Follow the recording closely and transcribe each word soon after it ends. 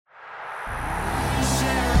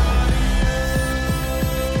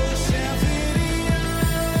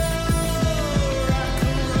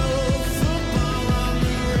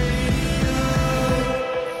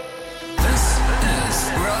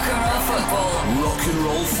Rock and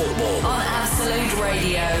Roll Football on Absolute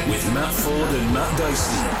Radio with Matt Ford and Matt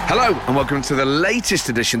Dyson. Hello and welcome to the latest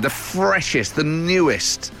edition, the freshest, the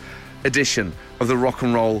newest edition of the Rock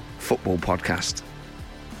and Roll Football podcast.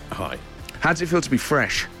 Hi. How does it feel to be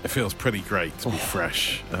fresh? It feels pretty great to be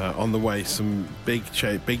fresh. On the way, some big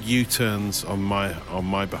U-turns on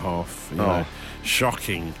my behalf. You know,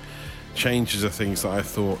 shocking changes of things that I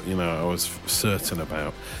thought, I was certain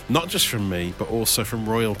about. Not just from me, but also from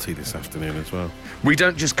royalty this afternoon as well. We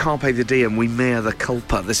don't just carpe the diem, we mea the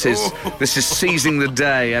culpa. This is seizing the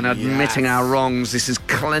day and admitting our wrongs. This is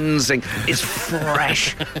cleansing. It's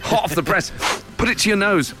fresh, hot off the press. Put it to your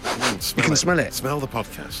nose. You can smell it. Smell the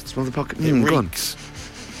podcast. Smell the podcast. It reeks.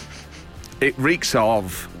 It reeks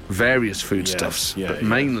of various foodstuffs, but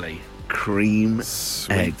mainly cream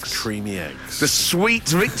eggs. Creamy eggs. The sweet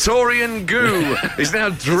Victorian goo is now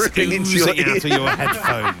dripping into your ears. Out of your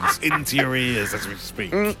headphones, into your ears as we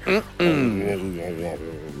speak. That's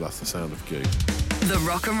the sound of goo. The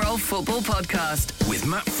Rock and Roll Football Podcast with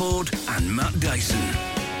Matt Ford and Matt Dyson.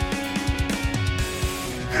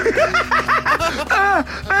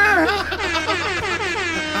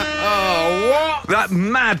 What? That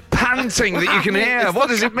mad panting that you can hear. What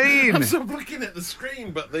does it mean? I'm looking at the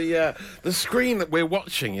screen, but the screen that we're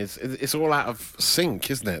watching is all out of sync,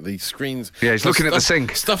 isn't it? The screens. Yeah, he's looking at the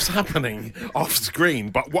sync. Stuff's happening off screen,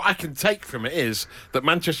 but what I can take from it is that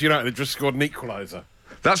Manchester United have just scored an equaliser.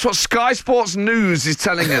 That's what Sky Sports News is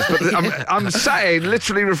telling us. But I'm saying,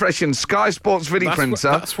 literally refreshing, Sky Sports video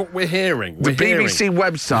printer. That's what we're hearing. The BBC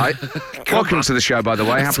website. Welcome to the show, by the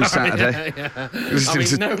way. Happy Saturday.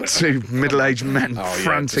 Listening to two middle-aged men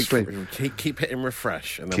frantically. Keep hitting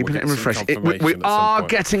refresh. And then Keep hitting refresh. We are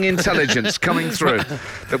getting intelligence coming through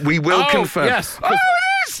that we will confirm. Yes.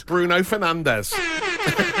 Bruno Fernandes.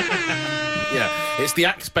 Yeah, it's the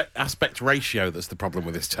aspect ratio that's the problem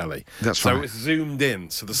with this telly. That's right. So it's zoomed in,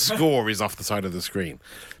 so the score is off the side of the screen.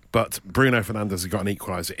 But Bruno Fernandes has got an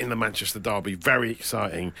equaliser in the Manchester derby. Very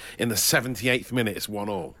exciting. In the 78th minute, it's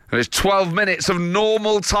 1-1. There's 12 minutes of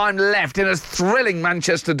normal time left in a thrilling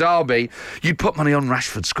Manchester derby. You'd put money on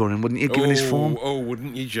Rashford scoring, wouldn't you, given his form? Oh,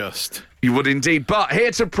 wouldn't you just? You would indeed. But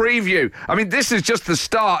here to preview. I mean, this is just the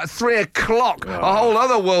start. At 3 o'clock, a whole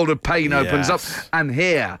other world of pain opens up. And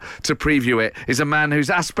here to preview it is a man whose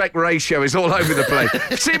aspect ratio is all over the place.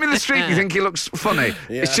 If you see him in the street, you think he looks funny.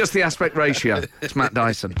 Yeah. It's just the aspect ratio. It's Matt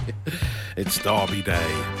Dyson. It's Derby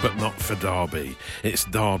Day, but not for Derby. It's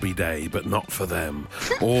Derby Day, but not for them.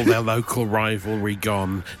 All their local rivalry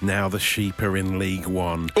gone, now the sheep are in League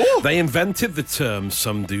One. Ooh. They invented the term,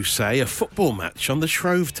 some do say, a football match on the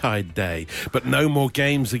Shrovetide Day. But no more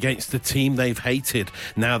games against the team they've hated.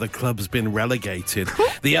 Now the club's been relegated.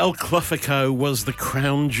 The El Clasico was the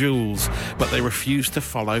crown jewels, but they refused to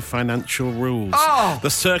follow financial rules. Oh. The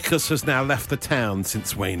circus has now left the town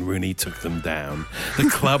since Wayne Rooney took them down. The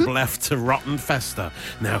club left to rot and fester.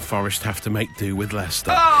 Now Forest have to make do with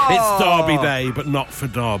Leicester. Oh. It's Derby Day, but not for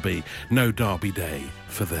Derby. No Derby Day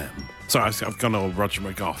for them. Sorry, I've gone all Roger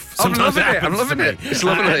McGough. I'm loving it. It's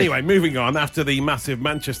lovely. Anyway, moving on. After the massive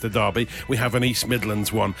Manchester derby, we have an East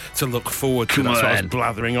Midlands one to look forward to. That's what I was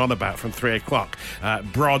blathering on about from 3 o'clock.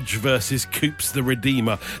 Brodge versus Coops the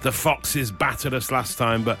Redeemer. The Foxes battered us last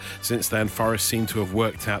time, but since then, Forest seem to have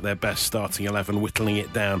worked out their best starting 11, whittling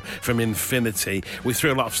it down from infinity. We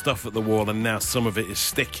threw a lot of stuff at the wall, and now some of it is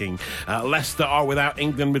sticking. Leicester are without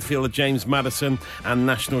England midfielder James Maddison and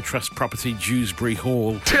National Trust property Dewsbury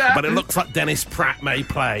Hall. But it looks like Dennis Pratt may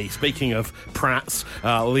play. Speaking of Pratts,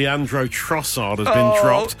 Leandro Trossard has been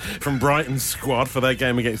dropped from Brighton's squad for their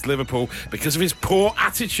game against Liverpool because of his poor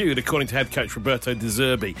attitude, according to head coach Roberto De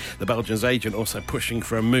Zerbi. The Belgian's agent also pushing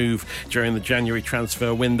for a move during the January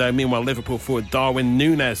transfer window. Meanwhile, Liverpool forward Darwin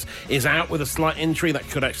Núñez is out with a slight injury. That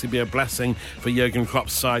could actually be a blessing for Jurgen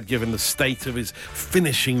Klopp's side, given the state of his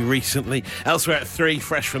finishing recently. Elsewhere at 3,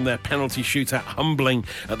 fresh from their penalty shootout humbling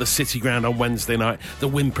at the City Ground on Wednesday night, the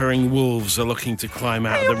whimpering Wolves are looking to climb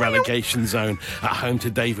out of the relegation zone at home to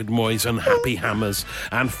David Moyes' unhappy Hammers.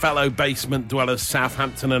 And fellow basement dwellers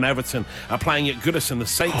Southampton and Everton are playing at Goodison. The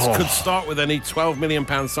Saints could start with their new £12 million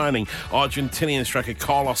signing. Argentinian striker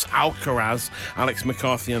Carlos Alcaraz, Alex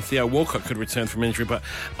McCarthy and Theo Walcott could return from injury, but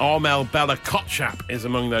Armel Bella Kotchap is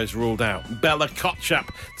among those ruled out. Bella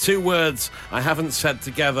Kotchap, 2 words I haven't said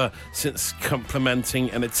together since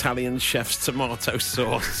complimenting an Italian chef's tomato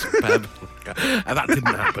sauce. That didn't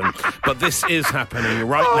happen. But this is happening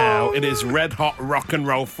right now. It is red hot rock and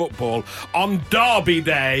roll football on Derby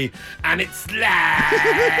Day, and it's live.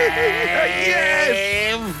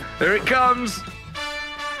 Yes! There it comes.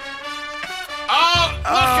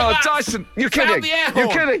 Oh, Dyson, you're kidding. Sound the air horn.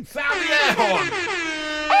 You're kidding. Sound the air horn.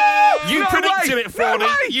 You No predicted way. it, Fordy. No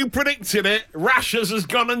way. You predicted it. Rashers has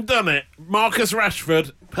gone and done it. Marcus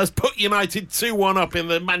Rashford has put United 2-1 up in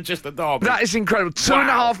the Manchester derby. That is incredible.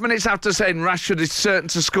 2.5 minutes after saying Rashford is certain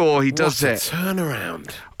to score, he does What a it.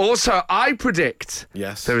 turnaround. Also, I predict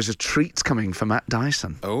Yes. there is a treat coming for Matt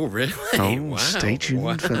Dyson. Oh, really? Oh, Wow. stay tuned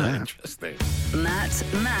Wow, for that. Interesting.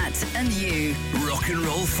 Matt, and you. Rock and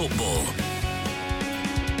roll football.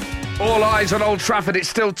 All eyes on Old Trafford. It's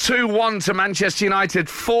still 2-1 to Manchester United.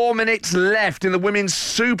 4 minutes left in the Women's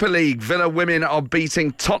Super League. Villa women are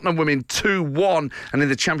beating Tottenham women 2-1. And in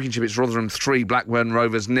the Championship, it's Rotherham 3, Blackburn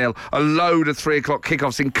Rovers 0. A load of 3 o'clock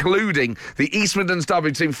kickoffs, including the East Midlands derby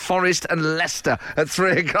between Forest and Leicester at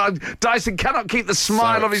 3 o'clock. Dyson cannot keep the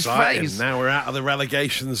smile So off his exciting. face. Now we're out of the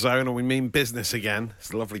relegation zone and we mean business again.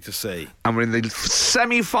 It's lovely to see. And we're in the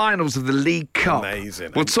semi-finals of the League Cup.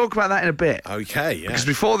 Amazing. We'll talk about that in a bit. Okay, yeah. Because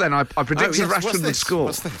before then, I predicted yes, what's Rashford would this? score.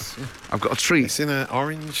 What's this? Yeah. I've got a treat. It's in an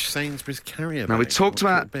orange Sainsbury's carrier Now, we bag. talked What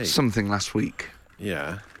could about it be? something last week.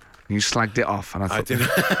 Yeah. You slagged it off, and I I thought did.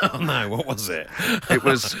 Oh, no. What was it? it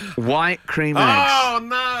was white cream eggs. Oh,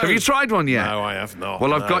 no. Have you tried one yet? No, I have not.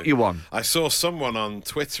 Well, I've no. got you one. I saw someone on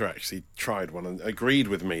Twitter actually tried one and agreed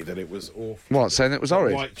with me that it was awful. What, saying it was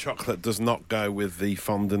horrid? White chocolate does not go with the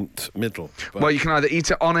fondant middle. But Well, you can either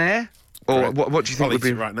eat it on air, or Correct. what do you think I'll would eat be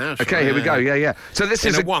it right now, shall Okay, I? here we go. Yeah. Yeah. So this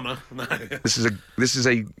in is a a wanna. No. this is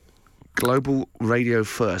a global radio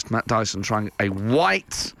first. Matt Dyson trying a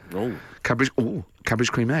white Oh, cabbage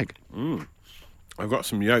cream egg. I've got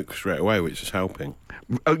some yolk straight away, which is helping.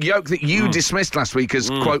 A yolk that you dismissed last week as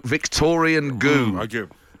quote Victorian goo. I do.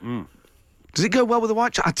 Does it go well with the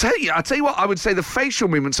white? I tell you what. I would say the facial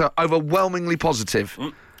movements are overwhelmingly positive.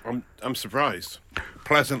 I'm surprised.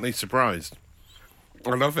 Pleasantly surprised. I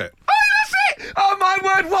love it. Oh, that's it! Oh my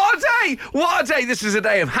word! What a day! What a day! This is a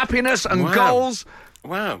day of happiness and Wow. goals.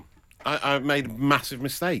 Wow. I made a massive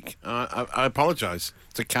mistake. I apologise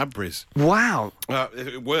to Cadbury's. Wow!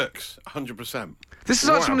 It works 100%. This is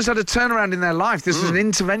like someone who's had a turnaround in their life. This is an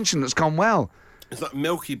intervention that's gone well. It's like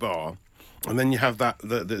Milky Bar, and then you have that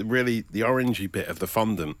the really the orangey bit of the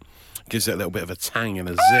fondant gives it a little bit of a tang and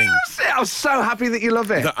a zing. That's it. I was so happy that you love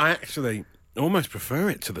it. That I actually almost prefer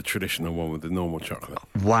it to the traditional one with the normal chocolate.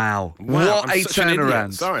 Wow! Wow, What I'm a such an idiot.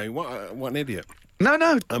 turnaround! Sorry, what an idiot.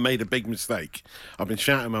 No. I made a big mistake. I've been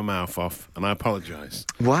shouting my mouth off, and I apologise.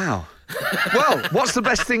 Wow. Well, what's the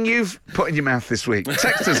best thing you've put in your mouth this week?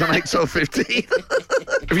 Text us on 81250.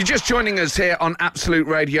 If you're just joining us here on Absolute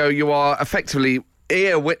Radio, you are effectively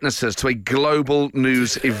ear witnesses to a global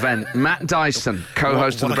news event. Matt Dyson,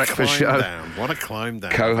 co-host of The Breakfast Show, What a climb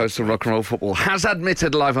down. co-host of Rock and Roll Football, has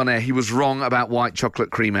admitted live on air he was wrong about white chocolate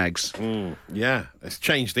cream eggs. Yeah, it's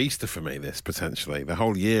changed Easter for me, this, potentially. The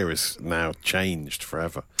whole year is now changed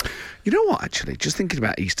forever. You know what, actually, just thinking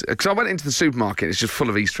about Easter, because I went into the supermarket, it's just full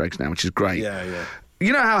of Easter eggs now, which is great. Yeah.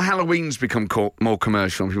 You know how Halloween's become more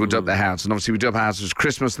commercial and people do up their houses, and obviously we do up our houses for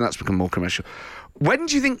Christmas and that's become more commercial. When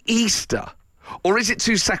do you think Easter, or is it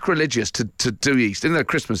too sacrilegious to do Easter? Even though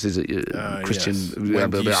Christmas is a Christian, Yes. When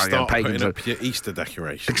do you start pagan. putting up your Easter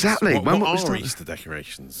decorations? Exactly. What, When what will we are start? Easter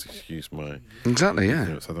decorations? Excuse my... Exactly, yeah.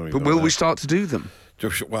 Yes, I don't even But know will that. we start to do them?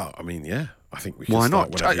 Well, I mean, yeah. I think we can Why start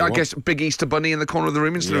not? whenever you I want. guess a big Easter bunny in the corner of the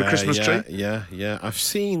room instead of a Christmas tree. Yeah. I've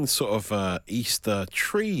seen sort of Easter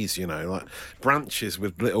trees, like branches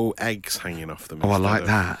with little eggs hanging off them. Oh, I instead like of-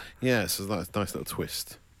 that. Yeah, so that's a nice little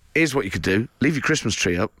twist. Here's what you could do. Leave your Christmas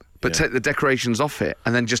tree up, but Yeah. take the decorations off it,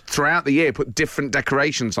 and then just throughout the year put different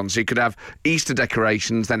decorations on. So you could have Easter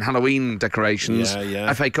decorations, then Halloween decorations, Yeah.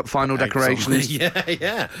 FA Cup final Eggs on decorations. there.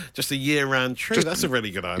 Yeah. Just a year-round tree. That's a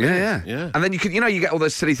really good idea. Yeah. And then you could, you get all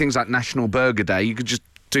those silly things like National Burger Day. You could just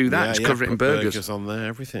do that, just cover it in put burgers. on there,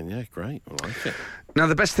 everything. Yeah, great. I like it. Now,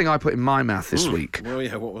 the best thing I put in my mouth this week Well,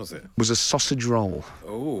 yeah, what was it? was a sausage roll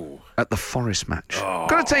Oh, at the Forest match. Got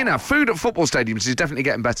to tell you now, food at football stadiums is definitely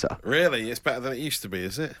getting better. really? It's better than it used to be,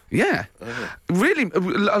 is it? Yeah. Really,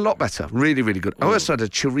 a lot better. Really, really good. I also had a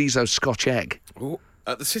chorizo Scotch egg. Oh,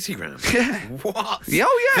 at the City Ground? Yeah. What? Yeah,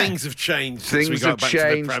 oh, yeah. Things have changed since we Things got have back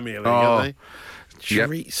changed. to the Premier League, Oh. haven't they? Yep.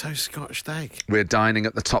 Chorizo Scotch egg. We're dining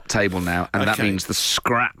at the top table now, and that Okay. means the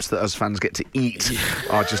scraps that us fans get to eat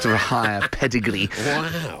are just of a higher pedigree.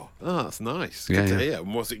 Wow. Oh, that's nice. Good Yeah, to yeah. hear.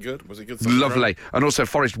 And was it good? Was it good? Lovely. And also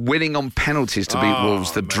Forest winning on penalties to beat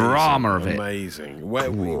Wolves, the amazing, drama of it. Amazing.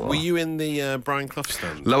 Were you in the Brian Clough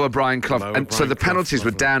stand? Lower Brian Clough. Lower and so Brian the Clough, penalties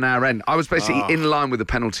were lovely. down our end. I was basically in line with the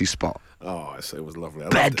penalty spot. Oh, it was lovely.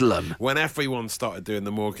 Bedlam. When everyone started doing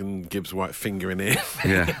the Morgan Gibbs White finger in ear.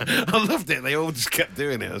 Yeah. I loved it. They all just kept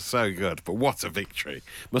doing it. It was so good. But what a victory.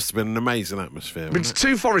 Must have been an amazing atmosphere. Been to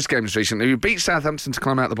 2 Forest games recently. We beat Southampton to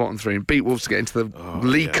climb out the bottom 3 and beat Wolves to get into the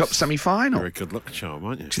League Cup semi-final. You're a good luck charm,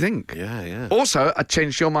 aren't you? Do you think? Yeah. Also, I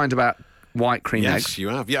changed your mind about white cream eggs. Yes, you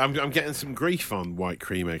have. Yeah, I'm getting some grief on white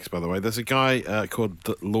cream eggs, by the way. There's a guy called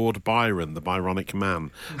Lord Byron, the Byronic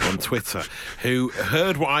Man, on Twitter, who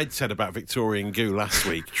heard what I'd said about Victorian goo last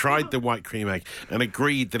week, tried the white cream egg, and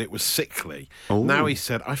agreed that it was sickly. Ooh. Now he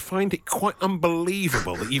said, I find it quite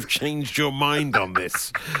unbelievable that you've changed your mind on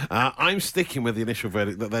this. I'm sticking with the initial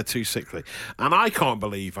verdict that they're too sickly. And I can't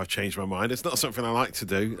believe I've changed my mind. It's not something I like to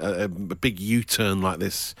do, a big U-turn like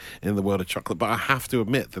this in the world of chocolate, but I have to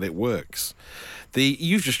admit that it works.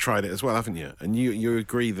 You've just tried it as well, haven't you? And you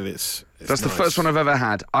agree that it's That's nice. the first one I've ever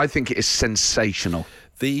had. I think it is sensational.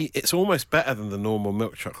 It's almost better than the normal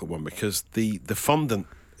milk chocolate one because the fondant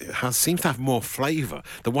seems to have more flavour.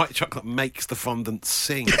 The white chocolate makes the fondant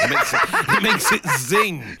sing. It makes it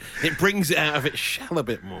zing. It brings it out of its shell a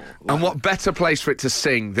bit more. And what better place for it to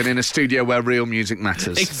sing than in a studio where real music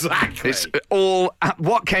matters? Exactly. It's all...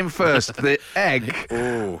 What came first, the egg...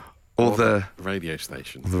 Or the radio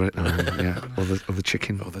station. Or the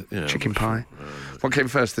chicken. Chicken pie. What came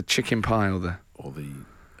first, the chicken pie or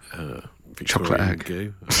the chocolate egg?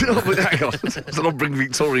 Goo. Hang on. So not bring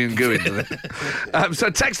Victorian goo into it. So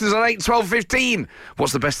text us on 8 12 15.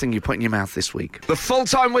 What's the best thing you put in your mouth this week? The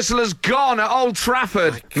full-time whistle has gone at Old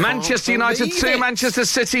Trafford. Manchester United 2, Manchester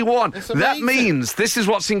City 1. That means, this is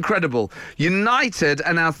what's incredible, United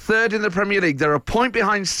are now 3rd in the Premier League. They're a point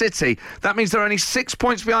behind City. That means they're only 6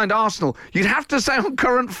 points behind Arsenal. You'd have to say on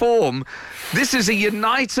current form, this is a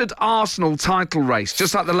United-Arsenal title race,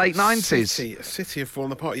 just like the late 90s. City have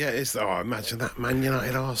fallen apart. Yeah, it is. Oh, imagine that. Man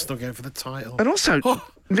United, Arsenal going for the title. And also,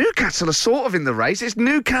 Newcastle are sort of in the race. It's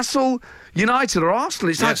Newcastle, United or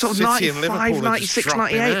Arsenal. It's like sort of 95, 96,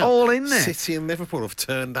 98, all in there. City and Liverpool have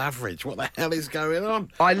turned average. What the hell is going on?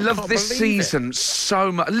 I love this season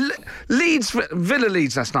so much. Villa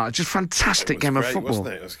Leeds last night, just fantastic game of football. Wasn't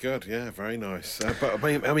it? It was good, yeah, very nice. But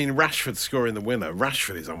I mean, Rashford scoring the winner.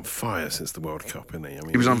 Rashford is on fire since the World Cup, isn't he? I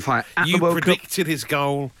mean, he was on fire at the World Cup. You predicted his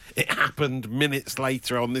goal. It happened minutes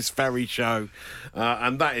later on this very show.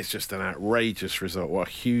 And that is just an outrageous result. What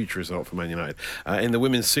a huge result for Man United. In the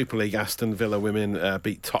Women's Super League, Aston Villa women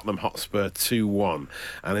beat Tottenham Hotspur 2-1.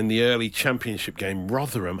 And in the early Championship game,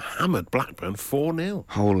 Rotherham hammered Blackburn 4-0.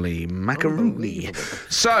 Holy macaroni.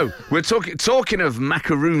 So, we're talking of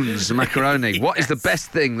macaroni. What is the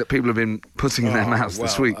best thing that people have been putting in their mouths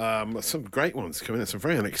this week? Some great ones coming in, some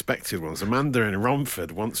very unexpected ones. Amanda in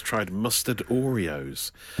Romford once tried mustard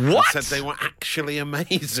Oreos. What? Said they were actually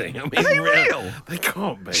amazing. I mean, are they real? They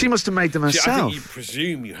can't be. She must have made them herself. I think you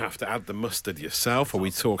presume you have to add the mustard yourself. Are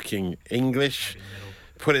we talking English?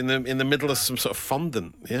 Put it in the middle of some sort of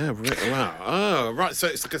fondant. Yeah, wow. Oh, right. So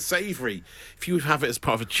it's like a savoury. If you would have it as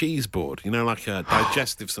part of a cheese board, like a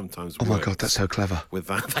digestive sometimes. Oh my God, that's so clever. With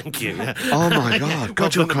that, thank you. Yeah. Oh my God,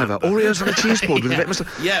 God, you're clever. Oreos on a cheese board with a bit of mustard.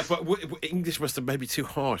 Yeah, but English mustard may be too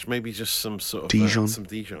harsh. Maybe just some sort of Dijon. Some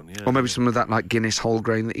Dijon, yeah. Or maybe some of that like Guinness whole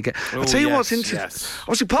grain that you get. I'll tell you what's interesting. Yes.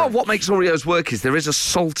 Obviously, part of what makes Oreos work is there is a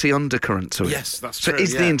salty undercurrent to it. Yes, that's true. So it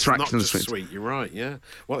is the interaction of the sweet. Sweet. You're right. Yeah.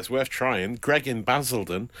 Well, it's worth trying. Greg in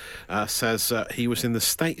Basildon says he was in the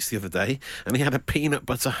States the other day and he had a peanut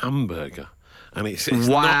butter hamburger. And it's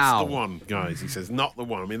not the one, guys. He says, not the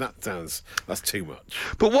one. I mean, that's too much.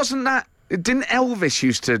 But wasn't that... Didn't Elvis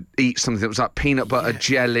used to eat something that was like peanut butter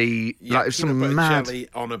jelly, like some mad jelly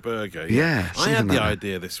on a burger? Yeah, I had the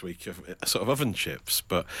idea this week of sort of oven chips,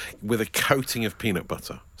 but with a coating of peanut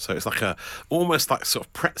butter. So it's like almost like sort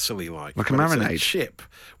of pretzel-y like a marinade. It's a chip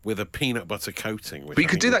with a peanut butter coating. But you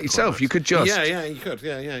could do that yourself. Nice. You could just you could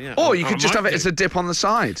yeah. Or you could just have it as a dip on the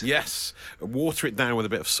side. Yes, water it down with a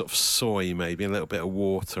bit of sort of soy, maybe a little bit of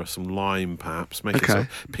water, some lime, perhaps. Make it sort of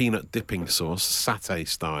peanut dipping sauce, satay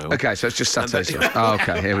style. Okay, so it's just satay sauce. Oh,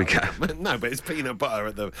 okay, here we go. No, but it's peanut butter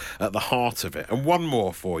at the heart of it. And one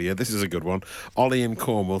more for you. This is a good one. Ollie in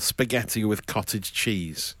Cornwall, spaghetti with cottage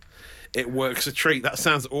cheese. It works a treat. That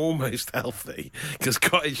sounds almost healthy because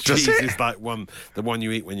cottage cheese is like the one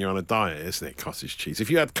you eat when you're on a diet, isn't it? Cottage cheese.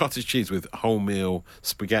 If you had cottage cheese with wholemeal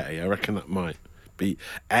spaghetti, I reckon that might be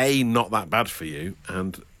not that bad for you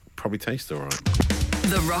and probably taste all right.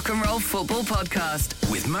 The Rock and Roll Football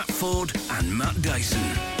Podcast with Matt Ford and Matt Dyson.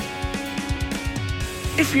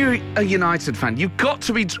 If you're a United fan, you've got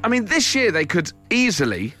to be... I mean, this year they could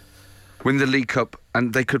easily win the League Cup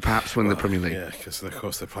And they could perhaps win the Premier League. Yeah, because of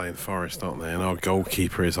course they're playing Forest, aren't they? And our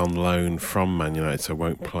goalkeeper is on loan from Man United, so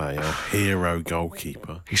won't play. Our hero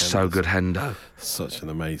goalkeeper. He's so good, Hendo. Such an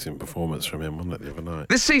amazing performance from him, wasn't it, the other night?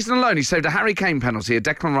 This season alone, he saved a Harry Kane penalty, a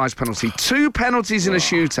Declan Rice penalty, 2 penalties in a I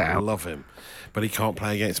shootout. love him. But he can't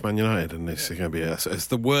play against Man United, and this is going to be it's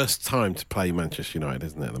the worst time to play Manchester United,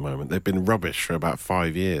 isn't it, at the moment? They've been rubbish for about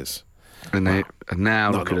 5 years. And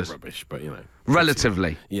now look at not us. rubbish, but,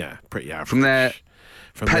 Relatively. Pretty average. From their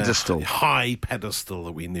From pedestal. their high pedestal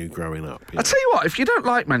that we knew growing up. I'll tell you what, if you don't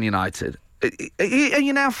like Man United, are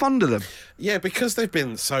you now fond of them? Yeah, because they've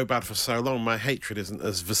been so bad for so long, my hatred isn't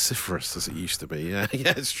as vociferous as it used to be. Yeah,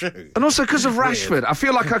 it's true. And also because of Rashford. I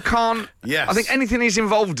feel like I can't... Yes. I think anything he's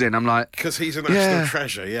involved in, I'm like... Because he's a national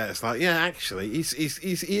treasure, yeah. It's like, yeah, actually,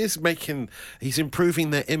 he's improving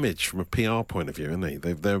their image from a PR point of view, isn't he?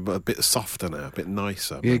 They're a bit softer now, a bit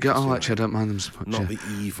nicer. Yeah, actually, I don't mind them so much. Not the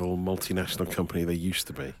evil multinational company they used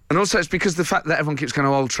to be. And also it's because the fact that everyone keeps going,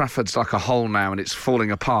 Old Trafford's like a hole now and it's falling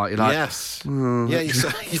apart. You're like... Yes. Yeah, you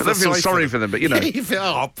I don't feel sorry for them, but, Yeah, you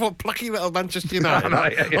feel, poor plucky little Manchester United.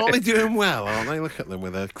 Aren't they doing well, aren't they? Look at them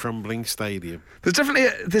with their crumbling stadium.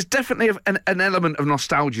 There's definitely an element of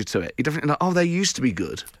nostalgia to it. You're definitely like, they used to be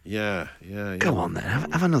good. Yeah. Go on then,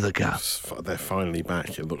 have another go. They're finally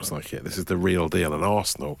back, it looks like it. This is the real deal. And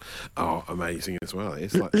Arsenal are amazing as well.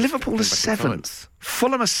 It's like Liverpool are 7th.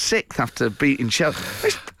 Fulham are 6th after beating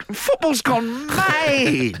Chelsea. Football's gone mad.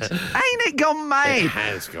 Ain't it gone mad? It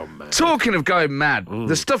has gone mad. Talking of going mad,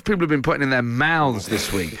 the stuff people have been putting in their mouths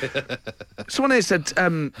this week. Someone here said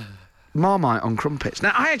Marmite on crumpets.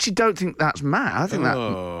 Now, I actually don't think that's mad. I think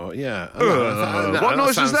Oh, yeah. What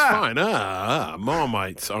noise was that? Fine.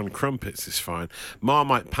 Marmite on crumpets is fine.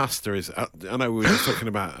 Marmite pasta is... I know we were just talking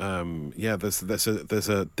about... there's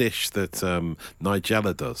a dish that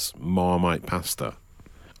Nigella does, Marmite pasta.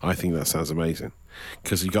 I think that sounds amazing.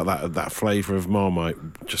 Because you got that flavour of Marmite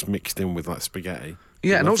just mixed in with like spaghetti.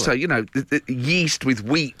 Yeah, and also, the yeast with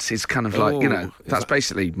wheat is kind of like, that's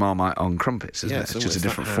basically Marmite on crumpets, isn't it? It's just a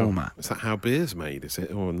different format. Is that how beer's made, is it?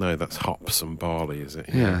 Oh, no, that's hops and barley, is it?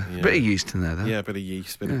 Yeah. Bit of yeast in there, though. Yeah, a bit of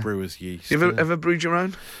yeast, bit of brewer's yeast. You ever brewed your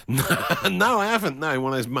own? No, I haven't. No,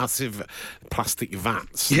 one of those massive plastic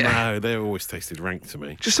vats. Yeah. No, they always tasted rank to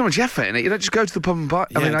me. Just so much effort in it. You don't just go to the pub and buy...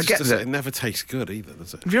 I get that. It never tastes good either,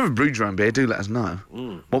 does it? If you ever brewed your own beer, do let us know.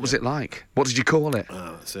 What was it like? What did you call it?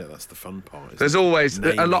 That's it. That's the fun part. There's always...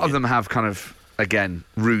 A lot of them have kind of, again,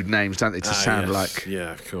 rude names, don't they, to sound like...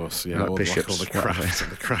 Yeah, of course. Yeah, like bishops. All the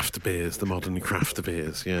craft beers, the modern craft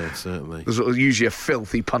beers. Yeah, certainly. There's usually a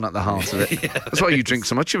filthy pun at the heart of it. That's why you drink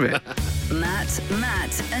so much of it. Matt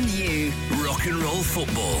and you. Rock and roll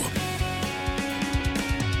football.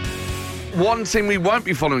 One team we won't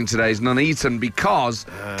be following today is Nuneaton because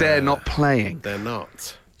they're not playing. They're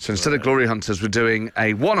not. So instead of Glory Hunters, we're doing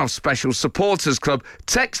a one-off special supporters club.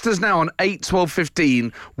 Text us now on 8 12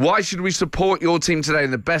 15. Why should we support your team today?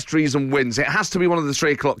 And the best reason wins. It has to be one of the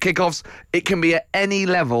 3 o'clock kickoffs. It can be at any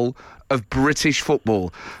level of British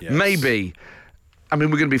football. Yes. Maybe. I mean,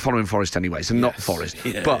 we're going to be following Forest anyway, so not Forest.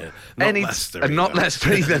 Not Leicester not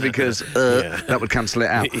Leicester either because that would cancel it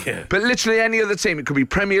out. Yeah. But literally any other team. It could be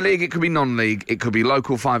Premier League, it could be non-league, it could be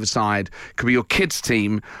local five-a-side, it could be your kids'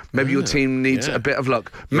 team. Maybe your team needs a bit of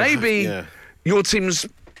luck. Maybe your team's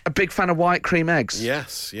a big fan of white cream eggs.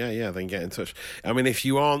 Yes, then get in touch. I mean, if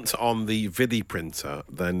you aren't on the Vidi printer,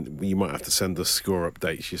 then you might have to send us score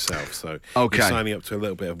updates yourself. So you're signing up to a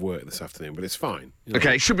little bit of work this afternoon, but it's fine.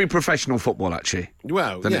 Okay, it should be professional football, actually.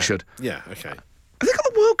 Well, then it should. Yeah, okay. Have they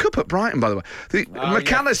got the World Cup at Brighton, by the way?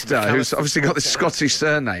 McAllister, who's obviously got this Scottish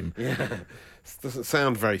surname. Yeah. Doesn't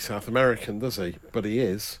sound very South American, does he? But he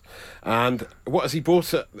is. And what has he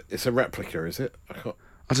bought? It's a replica, is it? I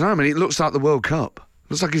don't know. I mean, it looks like the World Cup.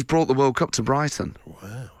 Looks like he's brought the World Cup to Brighton.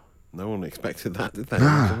 Wow. No one expected that, did they?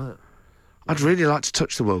 No. I'd really like to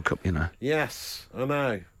touch the World Cup, Yes, I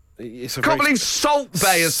know. Can't believe Salt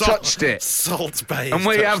Bay has touched it. Salt Bay and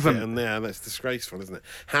we haven't. And that's disgraceful, isn't it?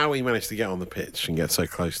 How he managed to get on the pitch and get so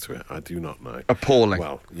close to it, I do not know. Appalling.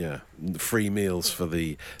 Well, free meals for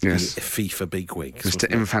the FIFA bigwigs. Mr.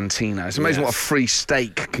 Infantino. It's amazing what a free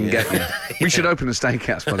steak can get you. We should open a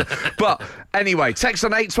steakhouse, by the way. But anyway, text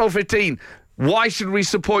on 8 12 15. Why should we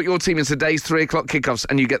support your team in today's 3 o'clock kickoffs?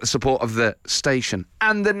 And you get the support of the station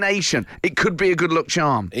and the nation. It could be a good luck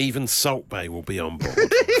charm. Even Salt Bay will be on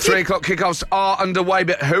board. 3 o'clock kickoffs are underway,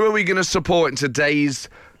 but who are we going to support in today's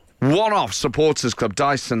one-off supporters club?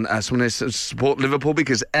 Dyson, someone is to support Liverpool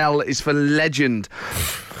because L is for legend.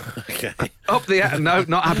 Okay. No,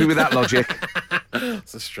 not happy with that logic.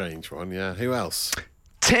 It's a strange one, yeah. Who else?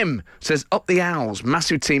 Tim says, up the Owls.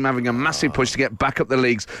 Massive team having a massive push to get back up the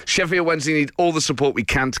leagues. Sheffield Wednesday need all the support we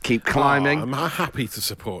can to keep climbing. I'm happy to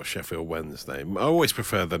support Sheffield Wednesday. I always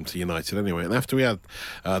prefer them to United anyway. And after we had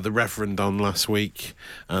the Reverend on last week,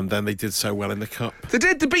 and then they did so well in the Cup. They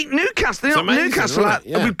did. They beat Newcastle. They're not amazing, Newcastle. isn't it?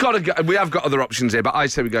 Yeah. We've got to go. We have got other options here, but I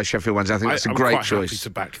say we go Sheffield Wednesday. I think that's a great I'm quite choice. happy to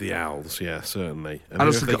back the Owls, yeah, certainly. And And who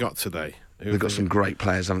also have they got today? They've got some great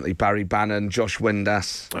players, haven't they? Barry Bannon, Josh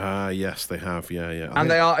Windass. Yes, they have, yeah. And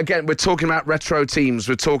they are, again, we're talking about retro teams.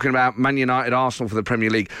 We're talking about Man United, Arsenal for the Premier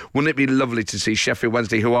League. Wouldn't it be lovely to see Sheffield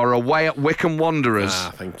Wednesday, who are away at Wycombe Wanderers?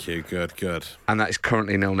 Thank you. Good. And that is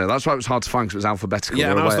currently 0-0. That's why it was hard to find, because it was alphabetical. Yeah,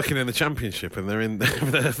 and I was away looking in the Championship, and they're in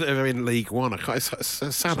they're in League One.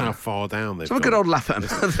 It's sad how far down they've So have a gone. good old laugh at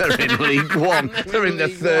them. They're in League One. They're in the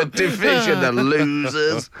third division, the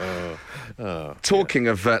losers. Talking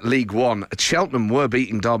of League One, Cheltenham were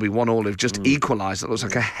beating Derby 1-1. They've just equalised. It looks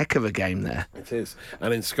like a heck of a game there. It is.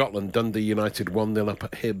 And in Scotland, Dundee United 1-0 up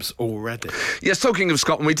at Hibs already. Yes, talking of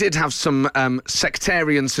Scotland, we did have some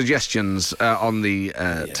sectarian suggestions on the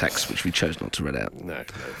text, which we chose not to read out. No, I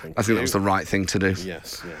think that was the right thing to do.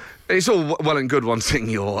 Yes, yeah. It's all well and good wanting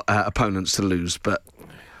your opponents to lose, but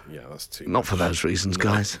Yeah, that's too not for those reasons,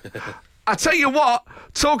 guys. I tell you what,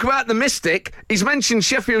 talk about the Mystic. He's mentioned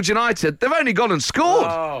Sheffield United. They've only gone and scored.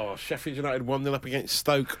 Oh, Sheffield United 1-0 up against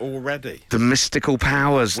Stoke already. The mystical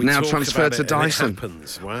powers We now talk transferred about to it and it Dyson.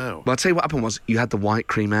 happens. Wow. Well, I'll tell you what happened was you had the white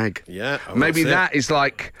cream egg. Yeah. Maybe that's that is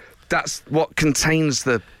like, that's what contains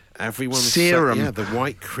the Everyone's serum. the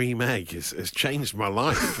white cream egg has changed my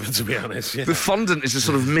life, to be honest. Yeah. The fondant is a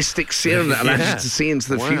sort of mystic serum that allows Yeah. you to see into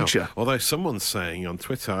the Wow. future. Although someone's saying on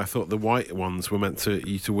Twitter, I thought the white ones were meant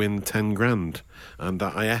to win 10 grand, and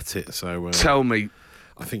I ate it. So Tell me,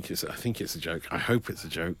 I think it's a joke. I hope it's a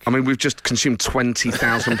joke. I mean, we've just consumed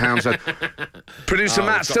 £20,000. Producer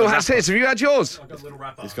Matt he's got still the has wrapper. his. Have you had yours?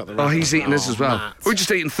 He's got the Oh, he's eating this as well. Matt. We're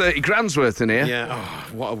just eating 30 grand's worth in here. Yeah.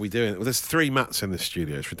 Oh, what are we doing? Well, there's 3 Matts in the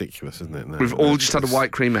studio. It's ridiculous, isn't it? No, We've all just had a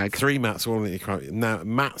white cream egg. 3 Matts, all in the now.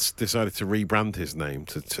 Matt's decided to rebrand his name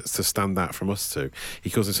to stand out from us two.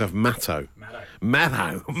 He calls himself Matto.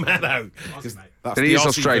 Matto. That's And he the is Aussie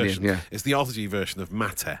Australian, version. yeah. It's the Aussie version of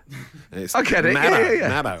Mate. It's I get it, Matto, yeah.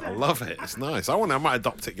 Matto. I love it. It's nice. I might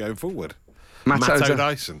adopt it going forward. Matto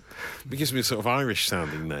Dyson. It gives me a sort of Irish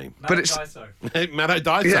sounding name. But it's Matto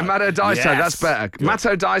Dyson. yeah, Matto Dyson. Yes. That's better. Good.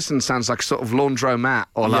 Matto Dyson sounds like sort of laundromat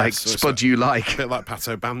or like so it's Spud You A Like. bit like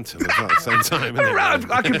Pato Banton as well at the same time. Isn't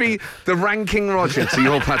it? I could be the ranking Roger to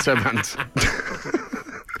your Pato Banton.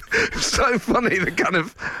 So funny, the kind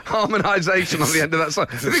of harmonisation on the end of that song.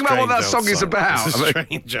 Think about what that song is about. It's I a mean,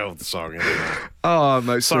 strange old song, isn't it? oh,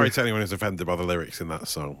 most Sorry to anyone who's offended by the lyrics in that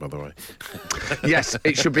song, by the way. Yes,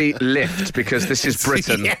 it should be Lift because this is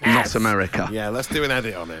Britain, Yes. not America. Yeah, let's do an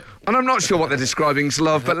edit on it. And I'm not sure what they're describing as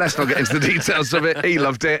love, but let's not get into the details of it. He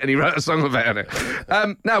loved it and he wrote a song about it.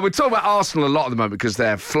 Now, we're talking about Arsenal a lot at the moment because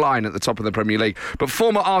they're flying at the top of the Premier League. But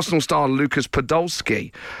former Arsenal star Lucas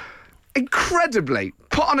Podolski, incredibly,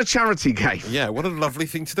 put on a charity game. Yeah, what a lovely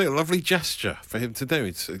thing to do. A lovely gesture for him to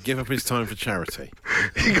do. To give up his time for charity.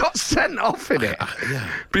 He got sent off in it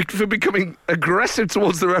for becoming aggressive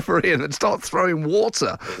towards the referee and then start throwing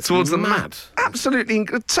water towards the mad. mat. Absolutely,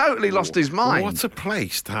 totally lost his mind. What a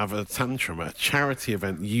place to have a tantrum at a charity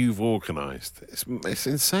event you've organised. It's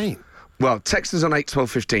insane. Well, text us on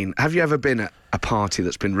 81215. Have you ever been at a party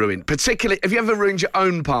that's been ruined? Particularly, have you ever ruined your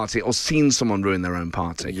own party or seen someone ruin their own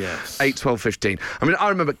party? Yes. 81215. I mean, I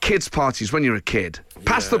remember kids' parties when you were a kid.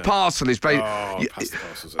 Pass the parcel is basically... Pass the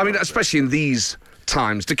parcel's I mean, a especially in these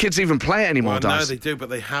times. Do kids even play it anymore, Well, no, Dice? they do,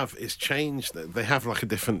 but it's changed. They have like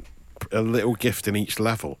a little gift in each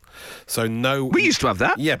level. So We used to have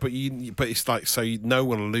that. Yeah, but it's like no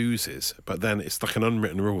one loses, but then it's like an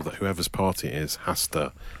unwritten rule that whoever's party it is has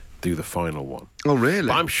to do the final one. Oh, really?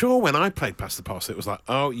 But I'm sure when I played Pass the Parcel, it was like,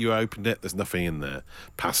 oh, you opened it, there's nothing in there.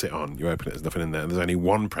 Pass it on. You open it, there's nothing in there. And there's only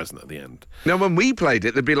one present at the end. Now, when we played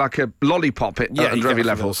it, there'd be like a lollipop Yeah, you under get every like a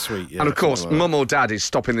level. little sweet, yeah, and of course, something like mum or dad is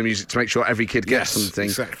stopping the music to make sure every kid gets something.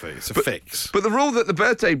 Exactly. It's a fix. But the rule that the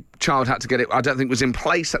birthday child had to get it, I don't think was in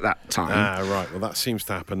place at that time. Right. Well, that seems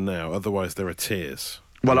to happen now. Otherwise, there are tears.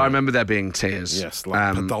 Well, I remember there being tears. Yes,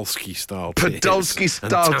 like Podolski-style tears.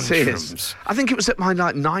 Podolski-style and tears. tantrums. I think it was at my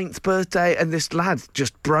 9th birthday, and this lad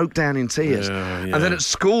just broke down in tears. Yeah. And then at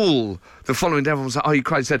school, the following day, everyone was like, "Oh, you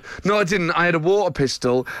cried?" He said, "No, I didn't. I had a water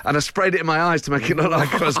pistol, and I sprayed it in my eyes to make it look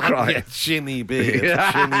like I was crying." Yeah, chinny beard.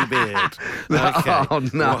 Yeah. Chinny beard. Okay. Oh,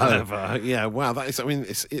 no. Whatever. Yeah, wow. That is, I mean,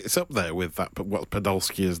 it's up there with that, what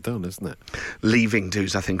Podolski has done, isn't it? Leaving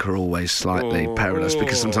dues, I think, are always slightly perilous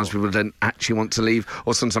because sometimes people don't actually want to leave,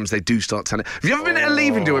 or sometimes they do start telling. Have you ever been at a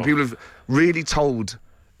leaving do where people have really told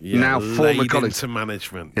now former laid colleagues. into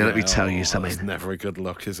management. Yeah, let me tell you something. It's never a good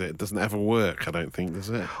look, is it? It doesn't ever work, I don't think, does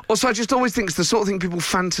it? Also, I just always think it's the sort of thing people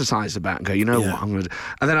fantasize about and go, you know Yeah. what, I'm going to...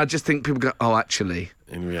 And then I just think people go, oh, actually...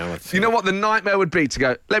 In reality. You know what the nightmare would be to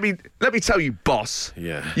go, let me tell you, boss,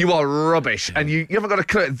 Yeah. you are rubbish. And you haven't got a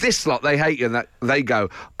clue. This lot, they hate you. And that they go,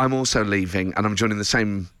 I'm also leaving and I'm joining the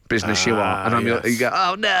same business you are. And you go,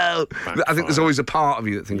 oh, no. Backfire. I think there's always a part of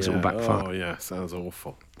you that thinks it will backfire. Oh, yeah, sounds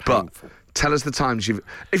awful. But Painful. tell us the times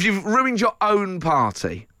if you've ruined your own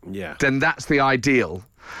party, Yeah. then that's the ideal.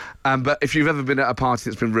 But if you've ever been at a party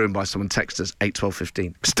that's been ruined by someone, text us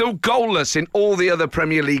 81215. Still goalless in all the other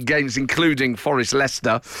Premier League games, including Forest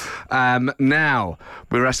Leicester. Now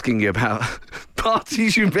we're asking you about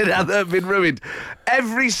parties you've been at that have been ruined.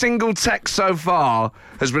 Every single text so far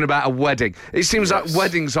has been about a wedding. It seems like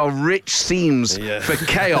weddings are rich seams for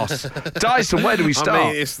chaos. Dyson, where do we start?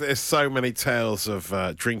 I mean, there's so many tales of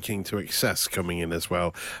drinking to excess coming in as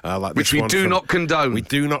well. Like Which this we one do not condone. We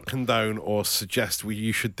do not condone or suggest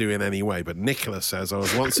you should do in any way. But Nicola says, I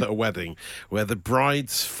was once at a wedding where the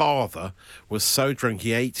bride's father was so drunk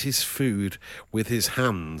he ate his food with his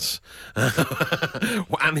hands.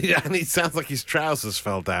 and it sounds like his trousers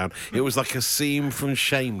fell down. It was like a scene from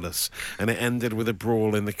Shameless. And it ended with a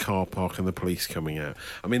brawl in the car park and the police coming out.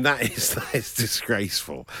 I mean, that is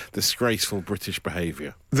disgraceful. Disgraceful British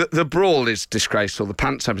behaviour. The brawl is disgraceful. The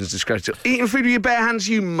pants open is disgraceful. Eating food with your bare hands,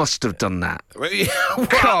 you must have done that.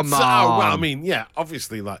 Come on. Oh, well, I mean, yeah,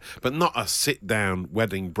 obviously, but not a sit-down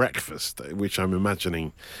wedding breakfast, which I'm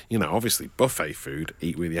imagining, obviously buffet food,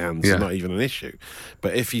 eat with your hands, is not even an issue.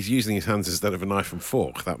 But if he's using his hands instead of a knife and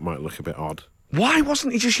fork, that might look a bit odd. Why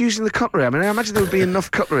wasn't he just using the cutlery? I mean, I imagine there would be enough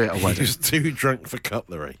cutlery at a He wedding. was too drunk for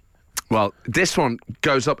cutlery. Well, this one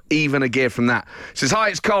goes up even a gear from that. It says, hi,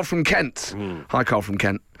 it's Carl from Kent. Hi, Carl from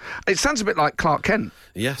Kent. It sounds a bit like Clark Kent.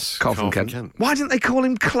 Yes, Carl from Kent. Why didn't they call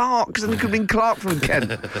him Clark? Because then it could have been Clark from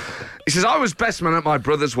Kent. He says, I was best man at my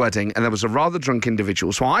brother's wedding and there was a rather drunk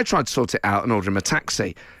individual, so I tried to sort it out and order him a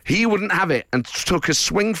taxi. He wouldn't have it and took a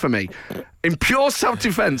swing for me. In pure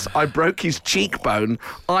self-defence, I broke his cheekbone,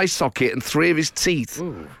 eye socket and 3 of his teeth.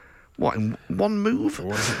 Ooh. What, in one move?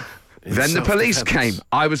 Then the police came.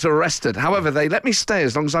 I was arrested. However, they let me stay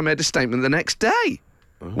as long as I made a statement the next day.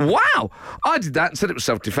 Wow! I did that and said it was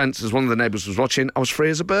self-defence. As one of the neighbours was watching, I was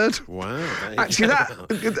free as a bird. Wow. Actually,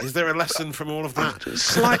 Is there a lesson from all of that?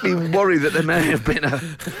 Slightly worried that there may have been a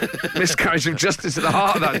miscarriage of justice at the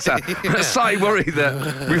heart of that town. Slightly worried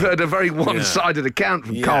that we've heard a very one-sided account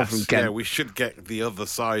from Carl from Kent. Yeah, we should get the other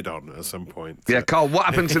side on at some point. Yeah, Carl, what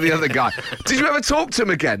happened to the other guy? Did you ever talk to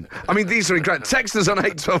him again? I mean, these are incredible. Text us on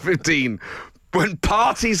 81215 when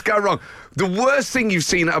parties go wrong. The worst thing you've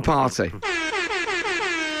seen at a party.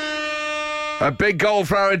 A big goal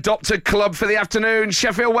for our adopted club for the afternoon.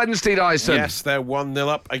 Sheffield Wednesday, Dyson. Yes, they're 1-0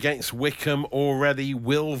 up against Wickham already.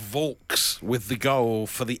 Will Vaulks with the goal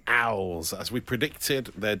for the Owls. As we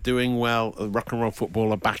predicted, they're doing well. Rock and Roll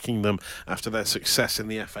Football are backing them after their success in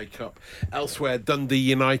the FA Cup. Elsewhere, Dundee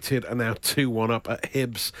United are now 2-1 up at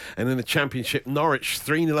Hibs. And in the Championship, Norwich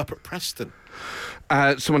 3-0 up at Preston.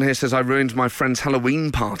 Someone here says, I ruined my friend's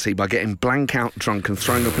Halloween party by getting blank out drunk and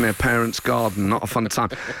throwing up in her parents' garden. Not a fun time.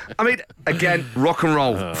 I mean, again, rock and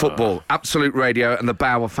roll, football, Absolute Radio and the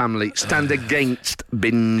Bauer family stand against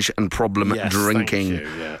binge and problem drinking. Thank you,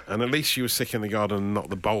 yeah. And at least you were sick in the garden and not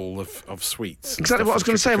the bowl of sweets. Exactly what I was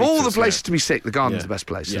going to say. Of all the places to be sick, the garden's the best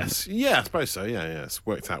place. Yes. Yeah, I suppose so. Yeah. It's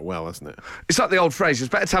worked out well, hasn't it? It's like the old phrase, it's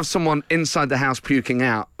better to have someone inside the house puking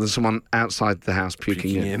out than someone outside the house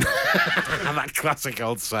puking in. That classic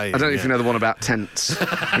old saying. I don't know if you know the one about tents.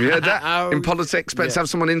 Have you heard that? In politics, better to have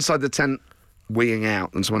someone inside the tent weeing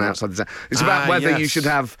out than someone outside the tent. It's about whether you should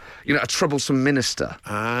have, a troublesome minister.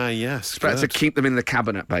 Yes. It's better to keep them in the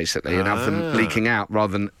cabinet, basically, and have them leaking out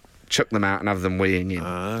rather than chuck them out and have them weeing in.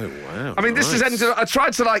 Oh, wow. I mean, this has ended up... I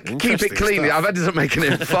tried to, keep it clean. I've ended up making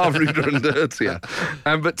it far ruder and dirtier.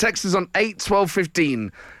 But text us on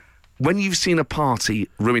 81215 when you've seen a party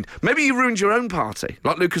ruined. Maybe you ruined your own party,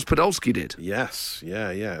 like Lucas Podolski did. Yes, yeah.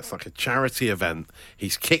 It's like a charity event.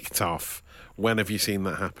 He's kicked off. When have you seen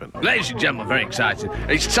that happen? Ladies and gentlemen, very excited.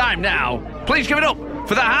 It's time now. Please give it up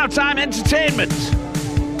for the Halftime Entertainment.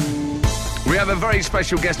 We have a very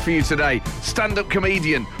special guest for you today. Stand-up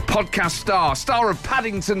comedian, podcast star of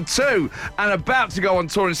Paddington 2, and about to go on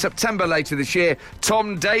tour in September later this year,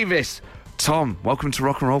 Tom Davis. Tom, welcome to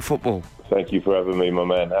Rock and Roll Football. Thank you for having me, my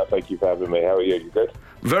man. Thank you for having me. How are you? You good?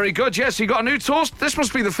 Very good, yes. You got a new tour? This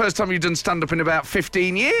must be the first time you've done stand-up in about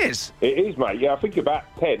 15 years. It is, mate. Yeah, I think about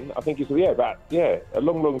 10. I think it's, a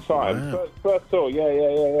long time. Wow. First tour,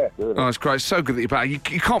 yeah. Oh, it's great. It's so good that you're back. You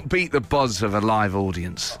can't beat the buzz of a live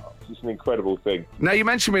audience. just an incredible thing. Now, you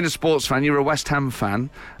mentioned being a sports fan. You're a West Ham fan.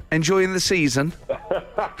 Enjoying the season? You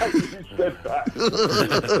said that.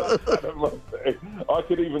 I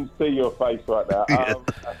could even see your face right now.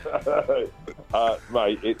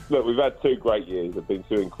 Mate, look, we've had 2 great years. They've been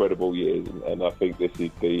 2 incredible years, and I think this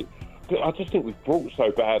is I just think we've brought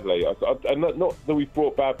so badly. And not that we've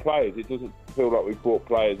brought bad players. It doesn't feel like we've brought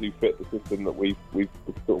players who fit the system that we've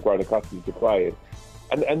sort of grown accustomed to playing.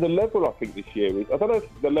 And the level, I think, this year is... I don't know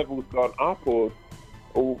if the level's gone up or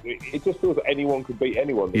it just feels that anyone could beat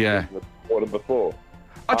anyone more than before.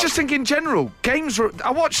 I just think in general,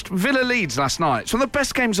 I watched Villa Leeds last night. It's one of the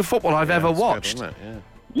best games of football I've ever watched. Good,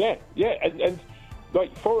 yeah. And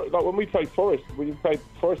like when we played Forest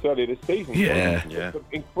earlier this season, it was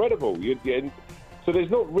incredible. So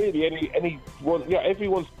there's not really anyone. Yeah,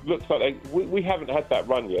 everyone looks like we haven't had that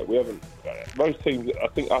run yet. We haven't. Most teams, I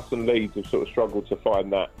think, us and Leeds have sort of struggled to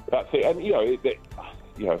find that. That's it. And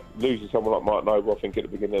losing someone like Mark Noble, I think at the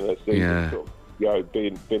beginning of the season, sort of,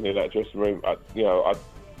 being in that dressing room, I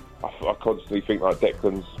constantly think like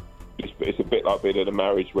Declan's. It's a bit like being in a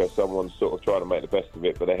marriage where someone's sort of trying to make the best of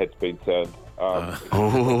it, but their head's been turned.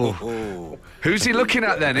 Who's he looking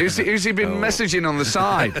at then? Who's he been messaging on the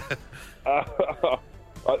side?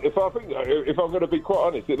 If I'm going to be quite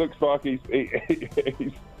honest, it looks like he's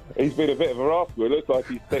been a bit of a rascal. It looks like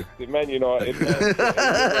he's texting Man United.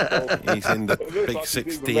 He's in the big like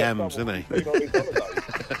 6 DMs, isn't he?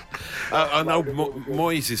 I know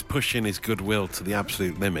Moyes is pushing his goodwill to the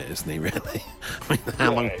absolute limit, isn't he, really? I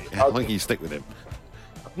mean, how long can you stick with him?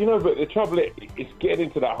 But the trouble is, it's getting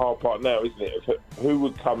into that hard part now, isn't it? Who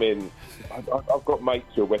would come in? I've got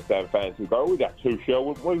mates who are West Ham fans who go, that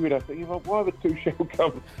Tuchel. Why would I think? Why would Tuchel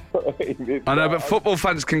come in? I know, but football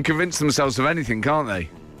fans can convince themselves of anything, can't they?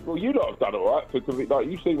 Well, you lot have done all right. Like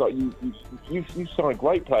you seem like you signed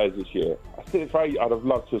great players this year. I'd have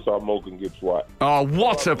loved to sign Morgan Gibbs-White. Oh,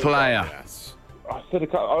 what a player! Yes. I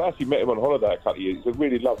actually met him on holiday a couple of years. He's a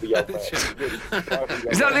really lovely young man.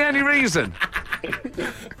 Is that the only reason?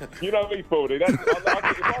 You know me, Fordy. If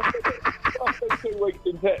I spend 2 weeks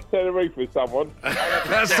in Tenerife with someone...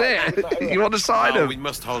 That's it. You want to sign him? We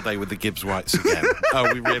must holiday with the Gibbs-Whites again.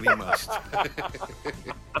 We really must.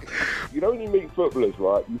 When you meet footballers,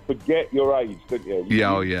 right, you forget your age, don't you?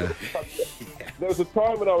 There was a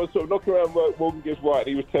time when I was sort of knocking around Morgan Gibbs-White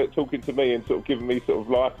and he was talking to me and sort of giving me sort of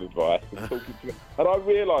life advice and talking to me. And I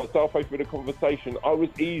realised halfway through the conversation I was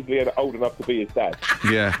easily old enough to be his dad.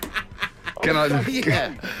 Yeah.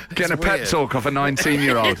 Getting a pep talk off a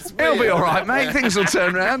 19-year-old. He'll be all right, mate. Things will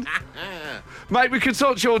turn around. Mate, we could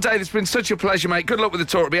talk to you all day. It's been such a pleasure, mate. Good luck with the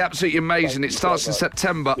tour. It'll be absolutely amazing. It starts in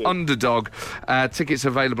September. Underdog. Tickets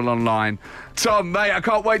available online. Tom, mate, I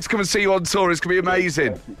can't wait to come and see you on tour. It's going to be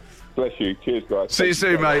amazing. Bless you. Cheers, guys. See you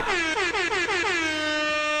soon, mate.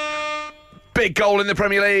 Big goal in the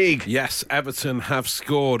Premier League. Yes, Everton have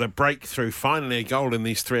scored a breakthrough, finally a goal in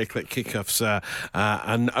these 3-o'clock kickoffs.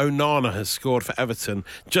 And Onana has scored for Everton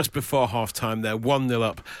just before half-time. They're 1-0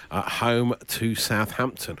 up at home to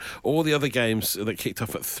Southampton. All the other games that kicked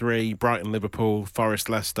off at 3, Brighton, Liverpool, Forest,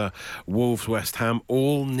 Leicester, Wolves, West Ham,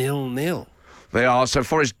 all 0-0. They are. So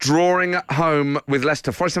Forest drawing at home with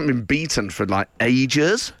Leicester. Forest haven't been beaten for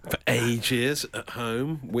ages. For ages at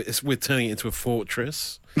home. We're turning it into a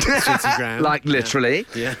fortress. City ground. Like literally.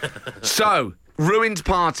 Yeah. So, ruined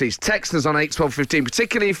parties. Text us on 81215,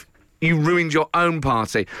 particularly if you ruined your own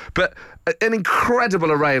party. But an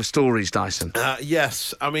incredible array of stories, Dyson.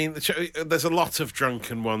 Yes. I mean, there's a lot of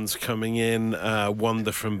drunken ones coming in.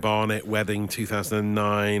 Wanda from Barnet, wedding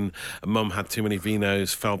 2009. Mum had too many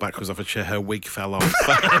vinos, fell backwards off a chair, her wig fell off.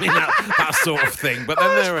 I mean, that sort of thing. But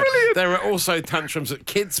then there are also tantrums at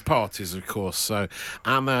kids' parties, of course. So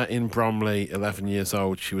Anna in Bromley, 11 years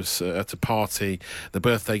old, she was at a party. The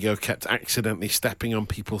birthday girl kept accidentally stepping on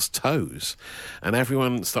people's toes. And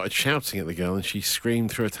everyone started shouting at the girl, and she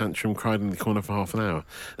screamed through a tantrum, cried in the corner for half an hour.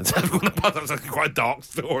 And so that's quite a dark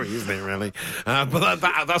story, isn't it, really? But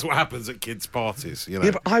that's what happens at kids' parties, you know.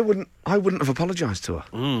 Yeah, but I wouldn't have apologised to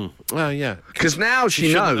her. Well, yeah. Because now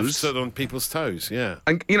she knows. Have stood on people's toes, yeah.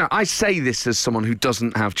 And, I say this as someone who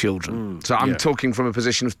doesn't have children. So I'm talking from a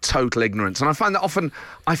position of total ignorance. And I find that often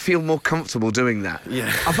I feel more comfortable doing that. Yeah.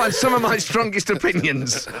 I find some of my strongest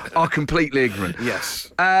opinions are completely ignorant.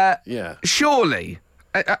 Yes. Yeah. Surely...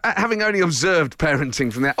 having only observed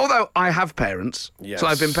parenting from there, although I have parents, so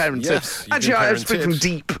I've been parented. Yes, actually, I speak from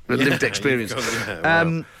deep lived experience.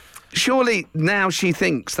 Surely now she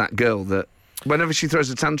thinks, that girl, that whenever she throws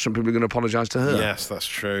a tantrum, people are going to apologise to her. Yes, that's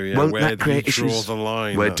true. Yeah. Won't Where that do you create draw issues? the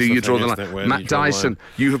line? Where That's do you the draw thing, the isn't it? Where line? do Matt you draw the Dyson, line?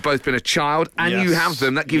 you have both been a child and you have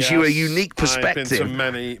them. That gives you a unique perspective. I've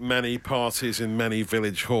been to many parties in many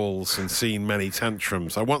village halls and seen many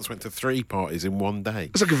tantrums. I once went to 3 parties in one day.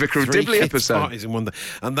 It's like a Vicar of 3 Dibley kids' episode. parties in one day.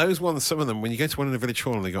 And those ones, some of them, when you go to one in a village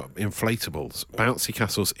hall and they got inflatables, bouncy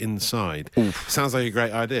castles inside, sounds like a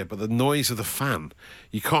great idea, but the noise of the fan,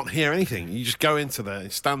 you can't hear anything. You just go into there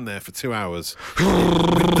and stand there for 2 hours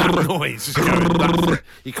with that noise just going.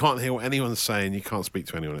 You can't hear what anyone's saying. You can't speak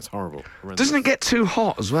to anyone. It's horrible. Horrendous. Doesn't it get too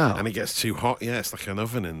hot as well? And it gets too hot. Yeah, it's like an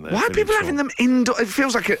oven in there. Why are people having them indoor? It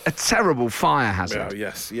feels like a terrible fire hazard. Well,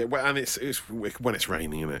 yes, yeah, well, and it's when it's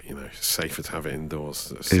raining, isn't it? You know, it's safer to have it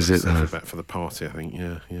indoors. Is it though? Better for the party, I think.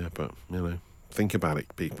 Yeah, but think about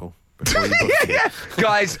it, people. before you book it.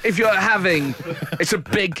 Guys, if you're having, it's a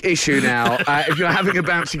big issue now. If you're having a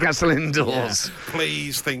bouncy castle indoors,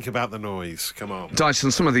 Please think about the noise. Come on.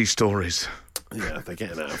 Dyson, some of these stories. Yeah, they're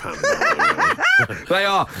getting out of hand. aren't they, really? They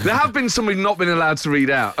are. There have been some we've not been allowed to read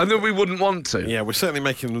out, and that we wouldn't want to. Yeah, we're certainly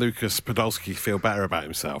making Lucas Podolski feel better about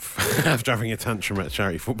himself after having a tantrum at a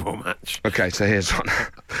charity football match. Okay, so here's one.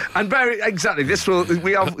 And Barry, exactly,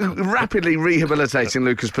 we are rapidly rehabilitating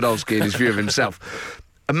Lucas Podolski in his view of himself.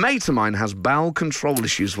 A mate of mine has bowel control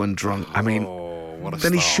issues when drunk. I mean, What a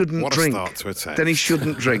then he start. shouldn't What drink. A start to a text. Then he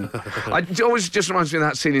shouldn't drink. It always just reminds me of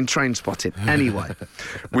that scene in Trainspotting. Anyway,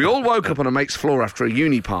 we all woke up on a mate's floor after a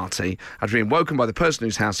uni party, after being woken by the person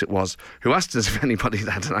whose house it was, who asked us if anybody had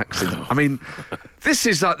had an accident. I mean, this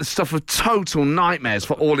is like the stuff of total nightmares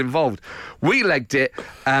for all involved. We legged it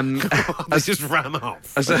They just ran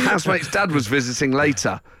off. as the housemate's dad was visiting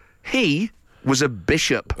later. He was a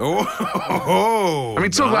bishop. Oh, I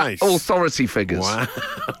mean, talk nice. about authority figures. Wow.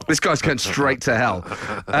 This guy's going straight to hell.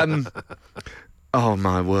 Oh,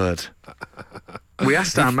 my word. We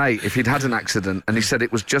asked our mate if he'd had an accident, and he said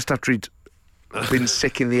it was just after he'd been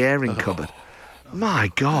sick in the airing cupboard.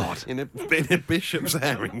 My God. In a bishop's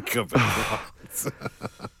airing cupboard.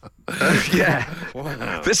 Yeah.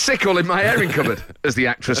 Wow. The sick all in my airing cupboard, as the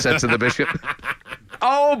actress said to the bishop.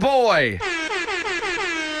 Oh, boy.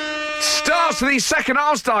 Starts for these second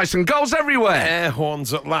halves, Dyson. Goals everywhere. Air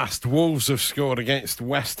horns at last. Wolves have scored against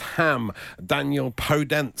West Ham. Daniel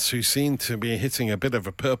Podence, who seemed to be hitting a bit of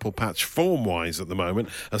a purple patch form-wise at the moment,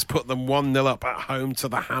 has put them 1-0 up at home to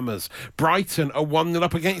the Hammers. Brighton are 1-0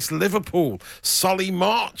 up against Liverpool. Solly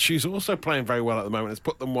March, who's also playing very well at the moment, has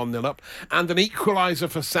put them 1-0 up. And an equaliser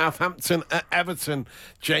for Southampton at Everton.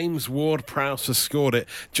 James Ward-Prowse has scored it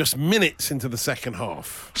just minutes into the second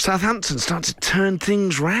half. Southampton start to turn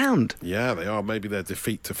things round. Yeah, they are. Maybe their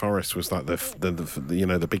defeat to Forest was like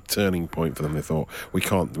the big turning point for them. They thought we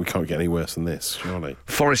can't get any worse than this, surely.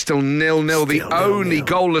 Forest still 0-0. The Still only 0-0.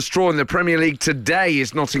 goalless draw in the Premier League today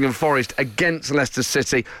is Nottingham Forest against Leicester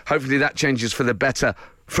City. Hopefully that changes for the better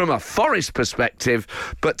from a Forest perspective.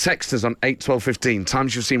 But text us on 81215.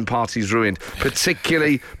 Times you've seen parties ruined,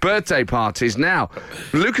 particularly birthday parties. Now,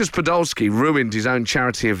 Lucas Podolski ruined his own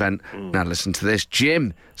charity event. Now listen to this.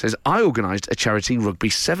 Jim says, I organised a charity rugby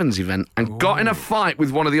sevens event and got in a fight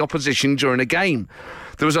with one of the opposition during a game.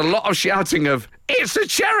 There was a lot of shouting of, it's a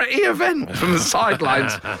charity event from the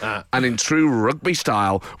sidelines. And in true rugby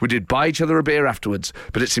style, we did buy each other a beer afterwards,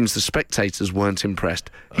 but it seems the spectators weren't impressed.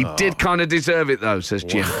 He did kind of deserve it, though, says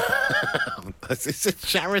Jim. It's a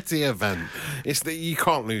charity event. You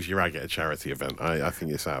can't lose your rag at a charity event. I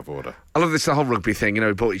think it's out of order. I love this, the whole rugby thing. You know,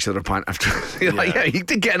 we bought each other a pint after. You're like, yeah, you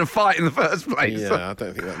did get in a fight in the first place. Yeah, I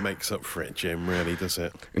don't think that makes up for it, Jim, really, does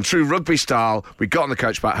it? In true rugby style, we got on the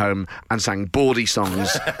coach back home and sang bawdy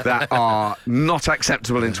songs that are not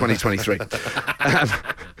acceptable in 2023.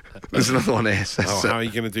 There's another one here. How are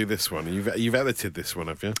you going to do this one? You've edited this one,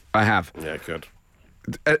 have you? I have. Yeah, good.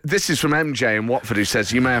 This is from MJ in Watford, who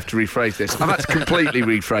says, you may have to rephrase this. I've had to completely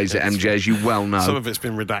rephrase it, MJ, as you well know. Some of it's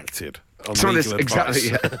been redacted. On Some of this, legal advice.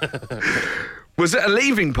 exactly, yeah. Was at a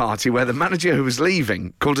leaving party where the manager who was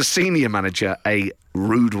leaving called a senior manager a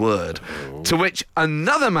rude word, to which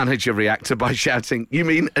another manager reacted by shouting, you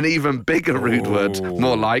mean an even bigger rude word,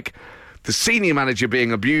 more like. The senior manager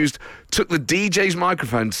being abused took the DJ's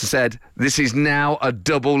microphone and said, this is now a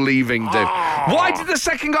double leaving do. Why did the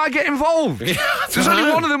second guy get involved? There's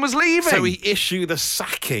only one of them was leaving. So he issued a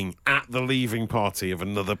sacking at the leaving party of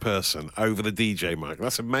another person over the DJ mic.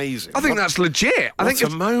 That's amazing. I think that's legit. I What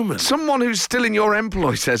think a moment. Someone who's still in your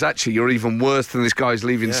employ says, actually, you're even worse than this guy's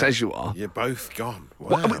leaving says you are. You're both gone. Wow.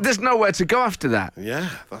 Well, I mean, there's nowhere to go after that. Yeah,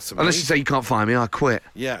 that's amazing. Unless you say you can't fire me, I quit.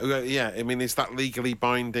 Yeah. I mean, is that legally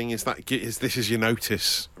binding? Is this is your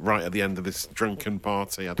notice right at the the end of this drunken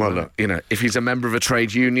party. I don't Well, know. look, you know, if he's a member of a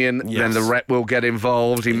trade union, then Yes. the rep will get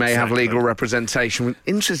involved. He may have Exactly. legal representation.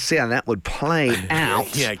 Interested to see how that would play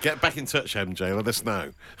out. Yeah, get back in touch, MJ. Let us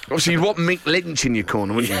know. Obviously, you'd want Mick Lynch in your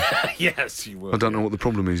corner, wouldn't you? Yes, you will. I don't know what the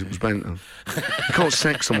problem is. It was Benton. You can't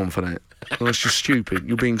sack someone for that. Oh, that's just stupid.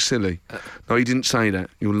 You're being silly. No, you didn't say that.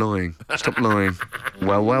 You're lying. Stop lying.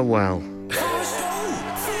 Well, well, well.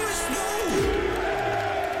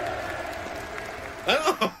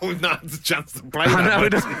 Oh, we've not had the chance to play I that know,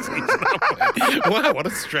 much this season, have we? Wow, what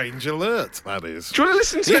a strange alert that is. Do you want to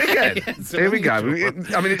listen to it again? Yeah, it's Here we go.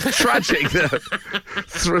 unusual. I mean, it's tragic that,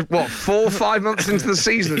 4 or 5 months into the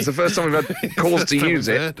season, it's the first time we've had cause to use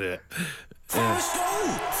it. Heard it.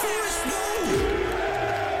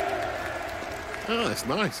 Oh, it's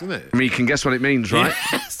nice, isn't it? I mean, you can guess what it means, right?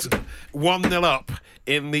 Yes. 1-0 up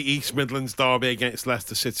in the East Midlands derby against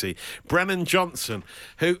Leicester City. Brennan Johnson,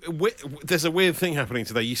 who... there's a weird thing happening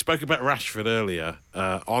today. You spoke about Rashford earlier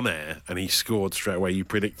on air, and he scored straight away. You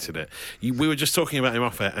predicted it. We were just talking about him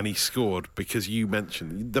off air, and he scored because you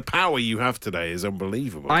mentioned... The power you have today is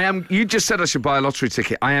unbelievable. You just said I should buy a lottery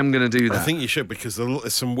ticket. I am going to do that. I think you should, because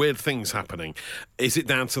there's some weird things happening. Is it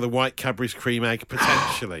down to the white Cadbury's cream egg?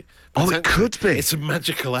 Potentially. Oh, it could be. It's a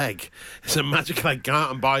magical egg. It's a magical egg. Go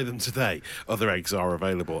out and buy them today. Other eggs are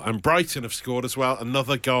available. And Brighton have scored as well.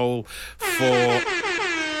 Another goal for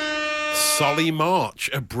Solly March.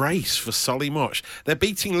 A brace for Solly March. They're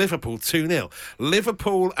beating Liverpool 2-0.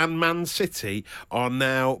 Liverpool and Man City are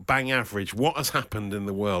now bang average. What has happened in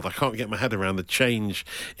the world? I can't get my head around the change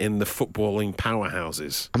in the footballing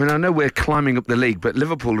powerhouses. I mean, I know we're climbing up the league, but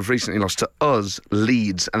Liverpool have recently lost to us,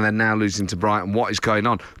 Leeds, and they're now losing to Brighton. What is going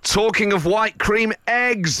on? Talking of white cream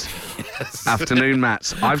eggs. Yes. Afternoon,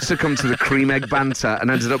 Mats. I've succumbed to the cream egg banter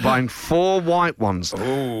and ended up buying 4 white ones.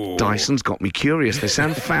 Oh. Dyson's got me curious. They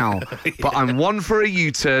sound foul, but I'm one for a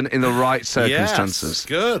U-turn in the right circumstances.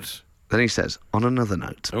 Yes, good. Then he says, on another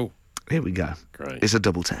note. Oh. Here we go. Great. It's a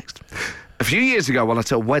double text. A few years ago, while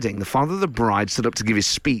at a wedding, the father of the bride stood up to give his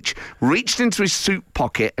speech, reached into his suit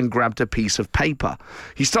pocket and grabbed a piece of paper.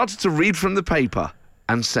 He started to read from the paper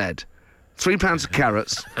and said, 3 pounds of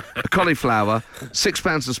carrots, a cauliflower, 6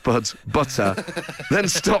 pounds of spuds, butter, then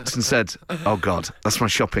stopped and said, oh, God, that's my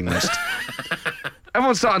shopping list.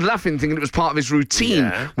 Everyone started laughing, thinking it was part of his routine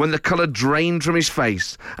when the colour drained from his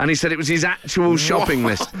face. And he said it was his actual shopping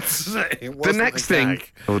list. The next thing...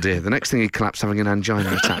 Oh, dear. The next thing he collapsed having an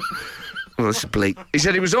angina attack. Well, this is bleak. He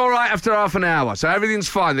said he was all right after half an hour, so everything's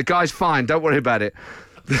fine. The guy's fine. Don't worry about it.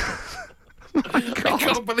 I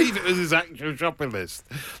can't believe it was his actual shopping list.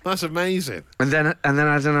 That's amazing. And then had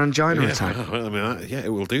an angina attack. Well, I mean, it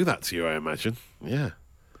will do that to you, I imagine. Yeah.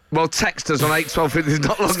 Well, text us on 812. There's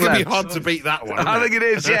not long It's going to left. be hard to beat that one. I think it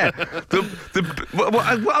is, yeah.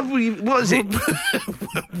 What is it?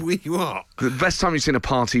 What? The best time you've seen a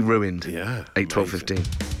party ruined. Yeah. 8, 12, 15.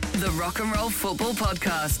 The Rock and Roll Football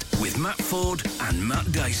Podcast. With Matt Ford and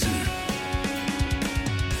Matt Dyson.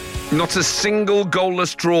 Not a single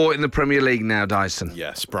goalless draw in the Premier League now, Dyson.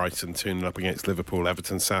 Yes, Brighton 2-0 up against Liverpool.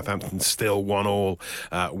 Everton, Southampton still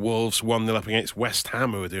 1-1. Wolves 1-0 up against West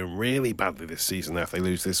Ham, who are doing really badly this season now if they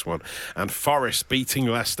lose this one. And Forest beating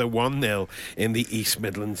Leicester 1-0 in the East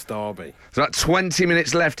Midlands derby. There's about 20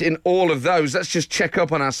 minutes left in all of those. Let's just check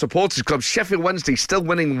up on our supporters club. Sheffield Wednesday still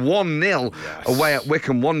winning 1-0 away at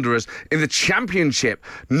Wycombe Wanderers. In the Championship,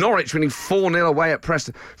 Norwich winning 4-0 away at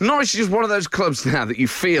Preston. Norwich is just one of those clubs now that you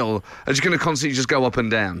feel are just going to constantly just go up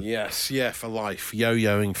and down. Yes, yeah, for life.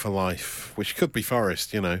 Yo-yoing for life, which could be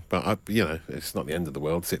Forest, but, it's not the end of the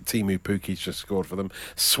world. Timu Puki's just scored for them.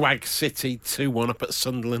 Swag City 2-1 up at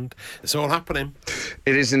Sunderland. It's all happening.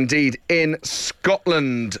 It is indeed in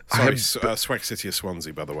Scotland. Sorry, Swag City or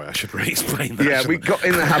Swansea, by the way. I should re-explain that. Yeah, we got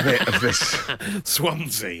in the habit of this.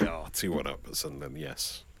 Swansea, 2-1 up at Sunderland,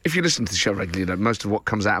 yes. If you listen to the show regularly, you know most of what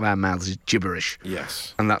comes out of our mouths is gibberish.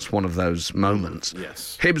 Yes. And that's one of those moments.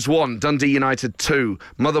 Yes. Hibs 1, Dundee United 2,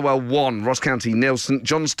 Motherwell 1, Ross County 0, St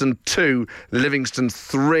Johnstone 2, Livingston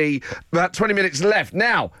 3. About 20 minutes left.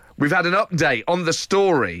 Now, we've had an update on the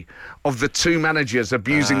story of the two managers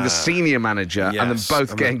abusing the senior manager and them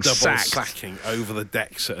both getting double sacked. sacking over the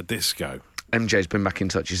decks at a disco. MJ's been back in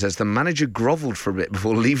touch. He says the manager grovelled for a bit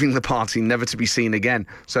before leaving the party, never to be seen again.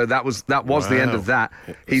 So that was the end of that.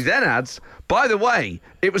 He then adds, by the way,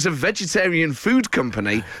 it was a vegetarian food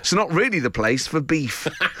company, so not really the place for beef.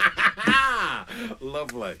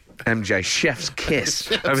 Lovely. MJ, chef's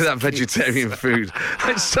kiss over that vegetarian food.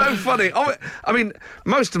 It's so funny. Oh, I mean,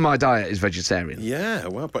 most of my diet is vegetarian. Yeah,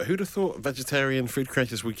 well, but who'd have thought vegetarian food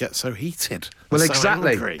creators would get so heated? Well, so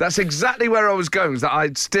exactly. Angry? That's exactly where I was going, is that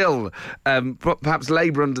I'd still perhaps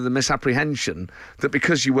labour under the misapprehension that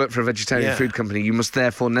because you work for a vegetarian food company, you must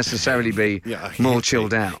therefore necessarily be more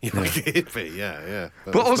chilled out. Yeah.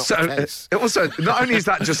 But also, not only is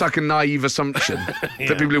that just like a naive assumption that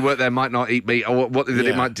people who work there might not eat meat or that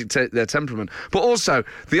it might dictate their temperament, but also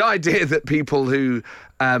the idea that people who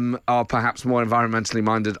are perhaps more environmentally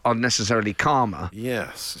minded are necessarily calmer.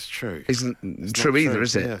 Yes, it's true. Isn't true either,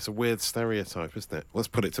 is it? Yeah, it's a weird stereotype, isn't it? Let's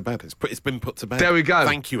put it to bed. It's been put to bed. There we go.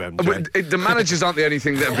 Thank you, MJ. The managers aren't the only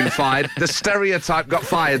thing that have been fired. The stereotype got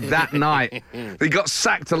fired that night. They got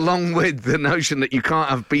sacked along with the notion that you can't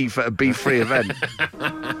have beef at a beef-free event.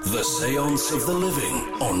 The Seance of the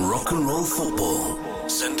Living on Rock and Roll Football.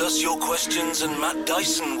 Send us your questions and Matt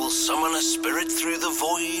Dyson will summon a spirit through the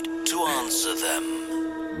void to answer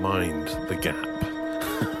them. Mind the gap.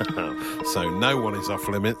 So no one is off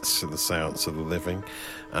limits in the Seance of the Living.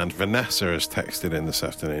 And Vanessa has texted in this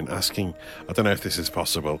afternoon asking, I don't know if this is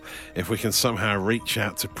possible, if we can somehow reach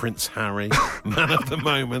out to Prince Harry, man of the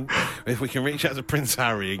moment, if we can reach out to Prince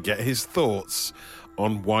Harry and get his thoughts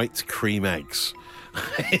on white cream eggs.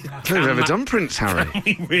 Have you ever done Prince Harry? Can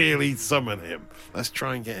we really summon him? Let's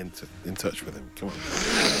try and get in touch with him. Come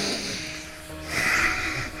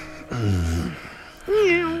on.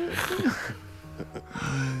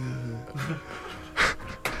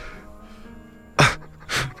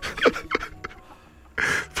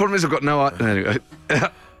 Problem is, I've got no idea.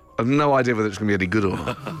 I've no idea whether it's going to be any good or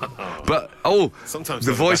not. But sometimes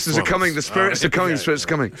the voices are coming, the spirits are coming, the spirits are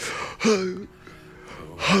coming.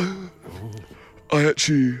 I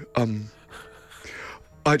actually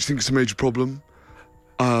think it's a major problem.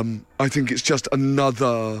 I think it's just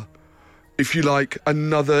another, if you like,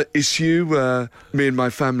 another issue where me and my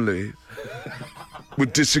family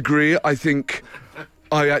would disagree. I think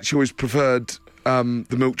I actually always preferred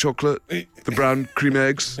the milk chocolate, the brown cream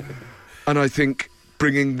eggs, and I think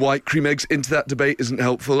bringing white cream eggs into that debate isn't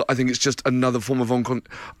helpful. I think it's just another form of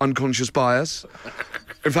unconscious bias.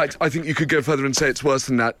 In fact, I think you could go further and say it's worse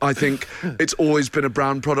than that. I think it's always been a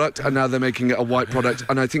brown product, and now they're making it a white product,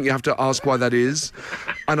 and I think you have to ask why that is.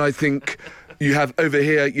 And I think you have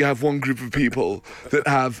one group of people that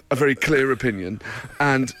have a very clear opinion,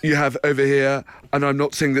 and you have over here, and I'm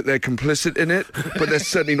not saying that they're complicit in it, but they're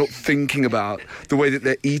certainly not thinking about the way that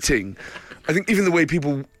they're eating. I think even the way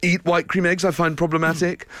people eat white cream eggs I find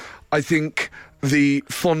problematic. I think the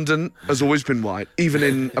fondant has always been white, even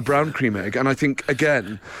in a brown cream egg. And I think,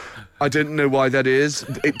 again, I don't know why that is.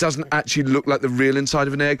 It doesn't actually look like the real inside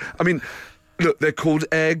of an egg. I mean, look, they're called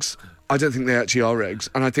eggs. I don't think they actually are eggs.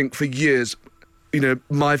 And I think for years,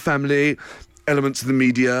 my family, elements of the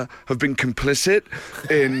media have been complicit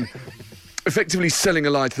in effectively selling a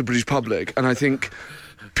lie to the British public. And I think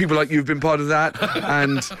people like you have been part of that.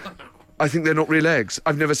 And I think they're not real eggs.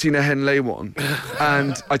 I've never seen a hen lay one.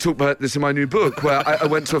 And I talk about this in my new book, where I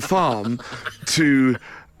went to a farm to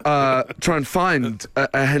try and find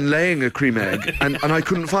a hen laying a cream egg, and I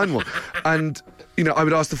couldn't find one. And, I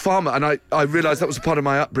would ask the farmer, and I realised that was a part of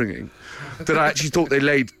my upbringing, that I actually thought they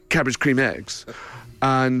laid cabbage cream eggs.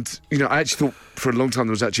 And, I actually thought for a long time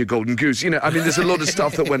there was actually a golden goose. There's a lot of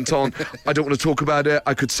stuff that went on. I don't want to talk about it.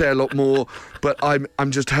 I could say a lot more, but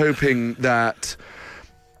I'm just hoping that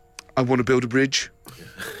I want to build a bridge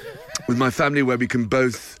with my family where we can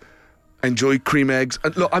both enjoy cream eggs.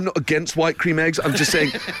 And look, I'm not against white cream eggs. I'm just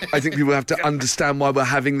saying I think people have to understand why we're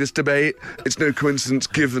having this debate. It's no coincidence,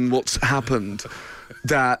 given what's happened,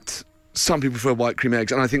 that some people prefer white cream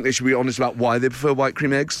eggs, and I think they should be honest about why they prefer white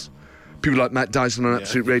cream eggs. People like Matt Dyson on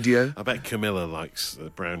Absolute Radio. I bet Camilla likes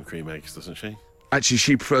brown cream eggs, doesn't she? Actually,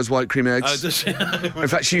 she prefers white cream eggs. Oh, does she? In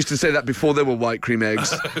fact, she used to say that before there were white cream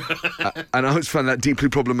eggs. And I always found that deeply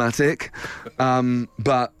problematic.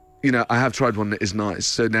 But, I have tried one that is nice.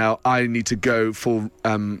 So now I need to go for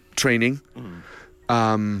training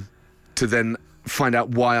to then find out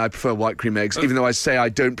why I prefer white cream eggs. Even though I say I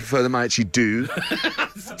don't prefer them, I actually do.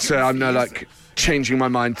 So I'm now, changing my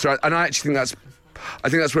mind throughout. And I actually think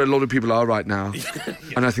that's where a lot of people are right now.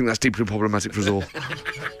 And I think that's deeply problematic for us all.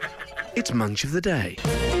 It's Munch of the Day.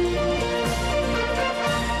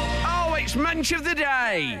 Oh, it's Munch of the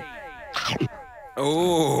Day.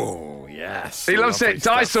 Oh, yes. He loves it.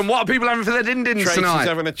 Dyson, what are people having for their din-dins tonight? Tracy's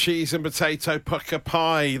having a cheese and potato pucker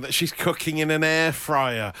pie that she's cooking in an air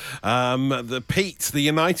fryer. Pete, the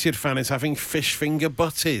United fan, is having fish finger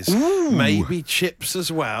butties. Ooh. Maybe chips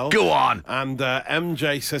as well. Go on. And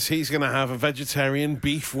MJ says he's going to have a vegetarian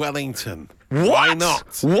beef Wellington. What? Why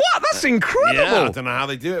not? What? That's incredible. Yeah, I don't know how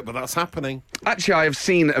they do it, but that's happening. Actually, I have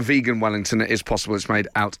seen a vegan Wellington. It is possible. It's made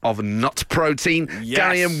out of nut protein. Yes.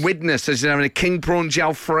 Gary and Widnes is having a king prawn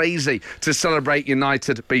jalfrezi to celebrate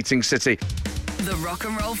United beating City. The Rock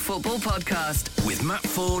and Roll Football Podcast with Matt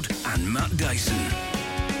Ford and Matt Dyson.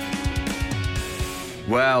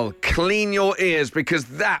 Well, clean your ears because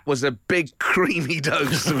that was a big creamy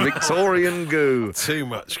dose of Victorian goo. Too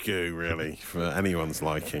much goo, really, for anyone's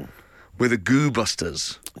liking. With the Goo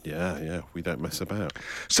Busters. Yeah, we don't mess about.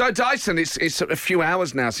 So, Dyson, it's a few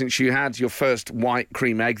hours now since you had your first white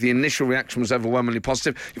cream egg. The initial reaction was overwhelmingly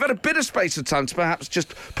positive. You've had a bit of space of time to perhaps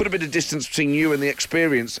just put a bit of distance between you and the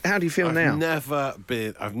experience. How do you feel now?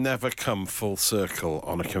 I've never come full circle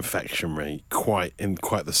on a confectionery quite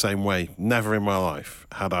the same way. Never in my life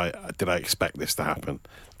did I expect this to happen.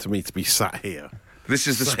 To me, to be sat here. This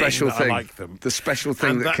is the special thing. I like them. The special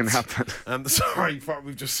thing that can happen. And sorry,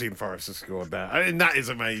 we've just seen Forest have scored there. I mean, that is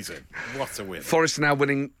amazing. What a win. Forest now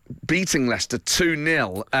beating Leicester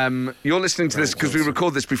 2-0. You're listening to this because we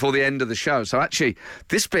record this before the end of the show. So actually,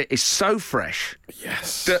 this bit is so fresh.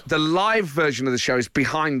 Yes. The live version of the show is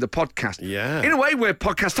behind the podcast. Yeah. In a way, we're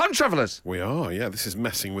podcast time travellers. We are, yeah. This is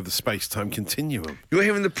messing with the space-time continuum. You're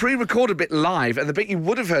hearing the pre-recorded bit live, and the bit you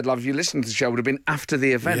would have heard live if you listened to the show would have been after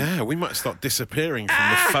the event. Yeah, we might start disappearing from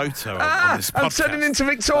the photo on this podcast. I'm turning into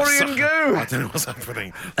Victorian goo. I don't know what's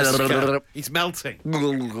happening. He's melting.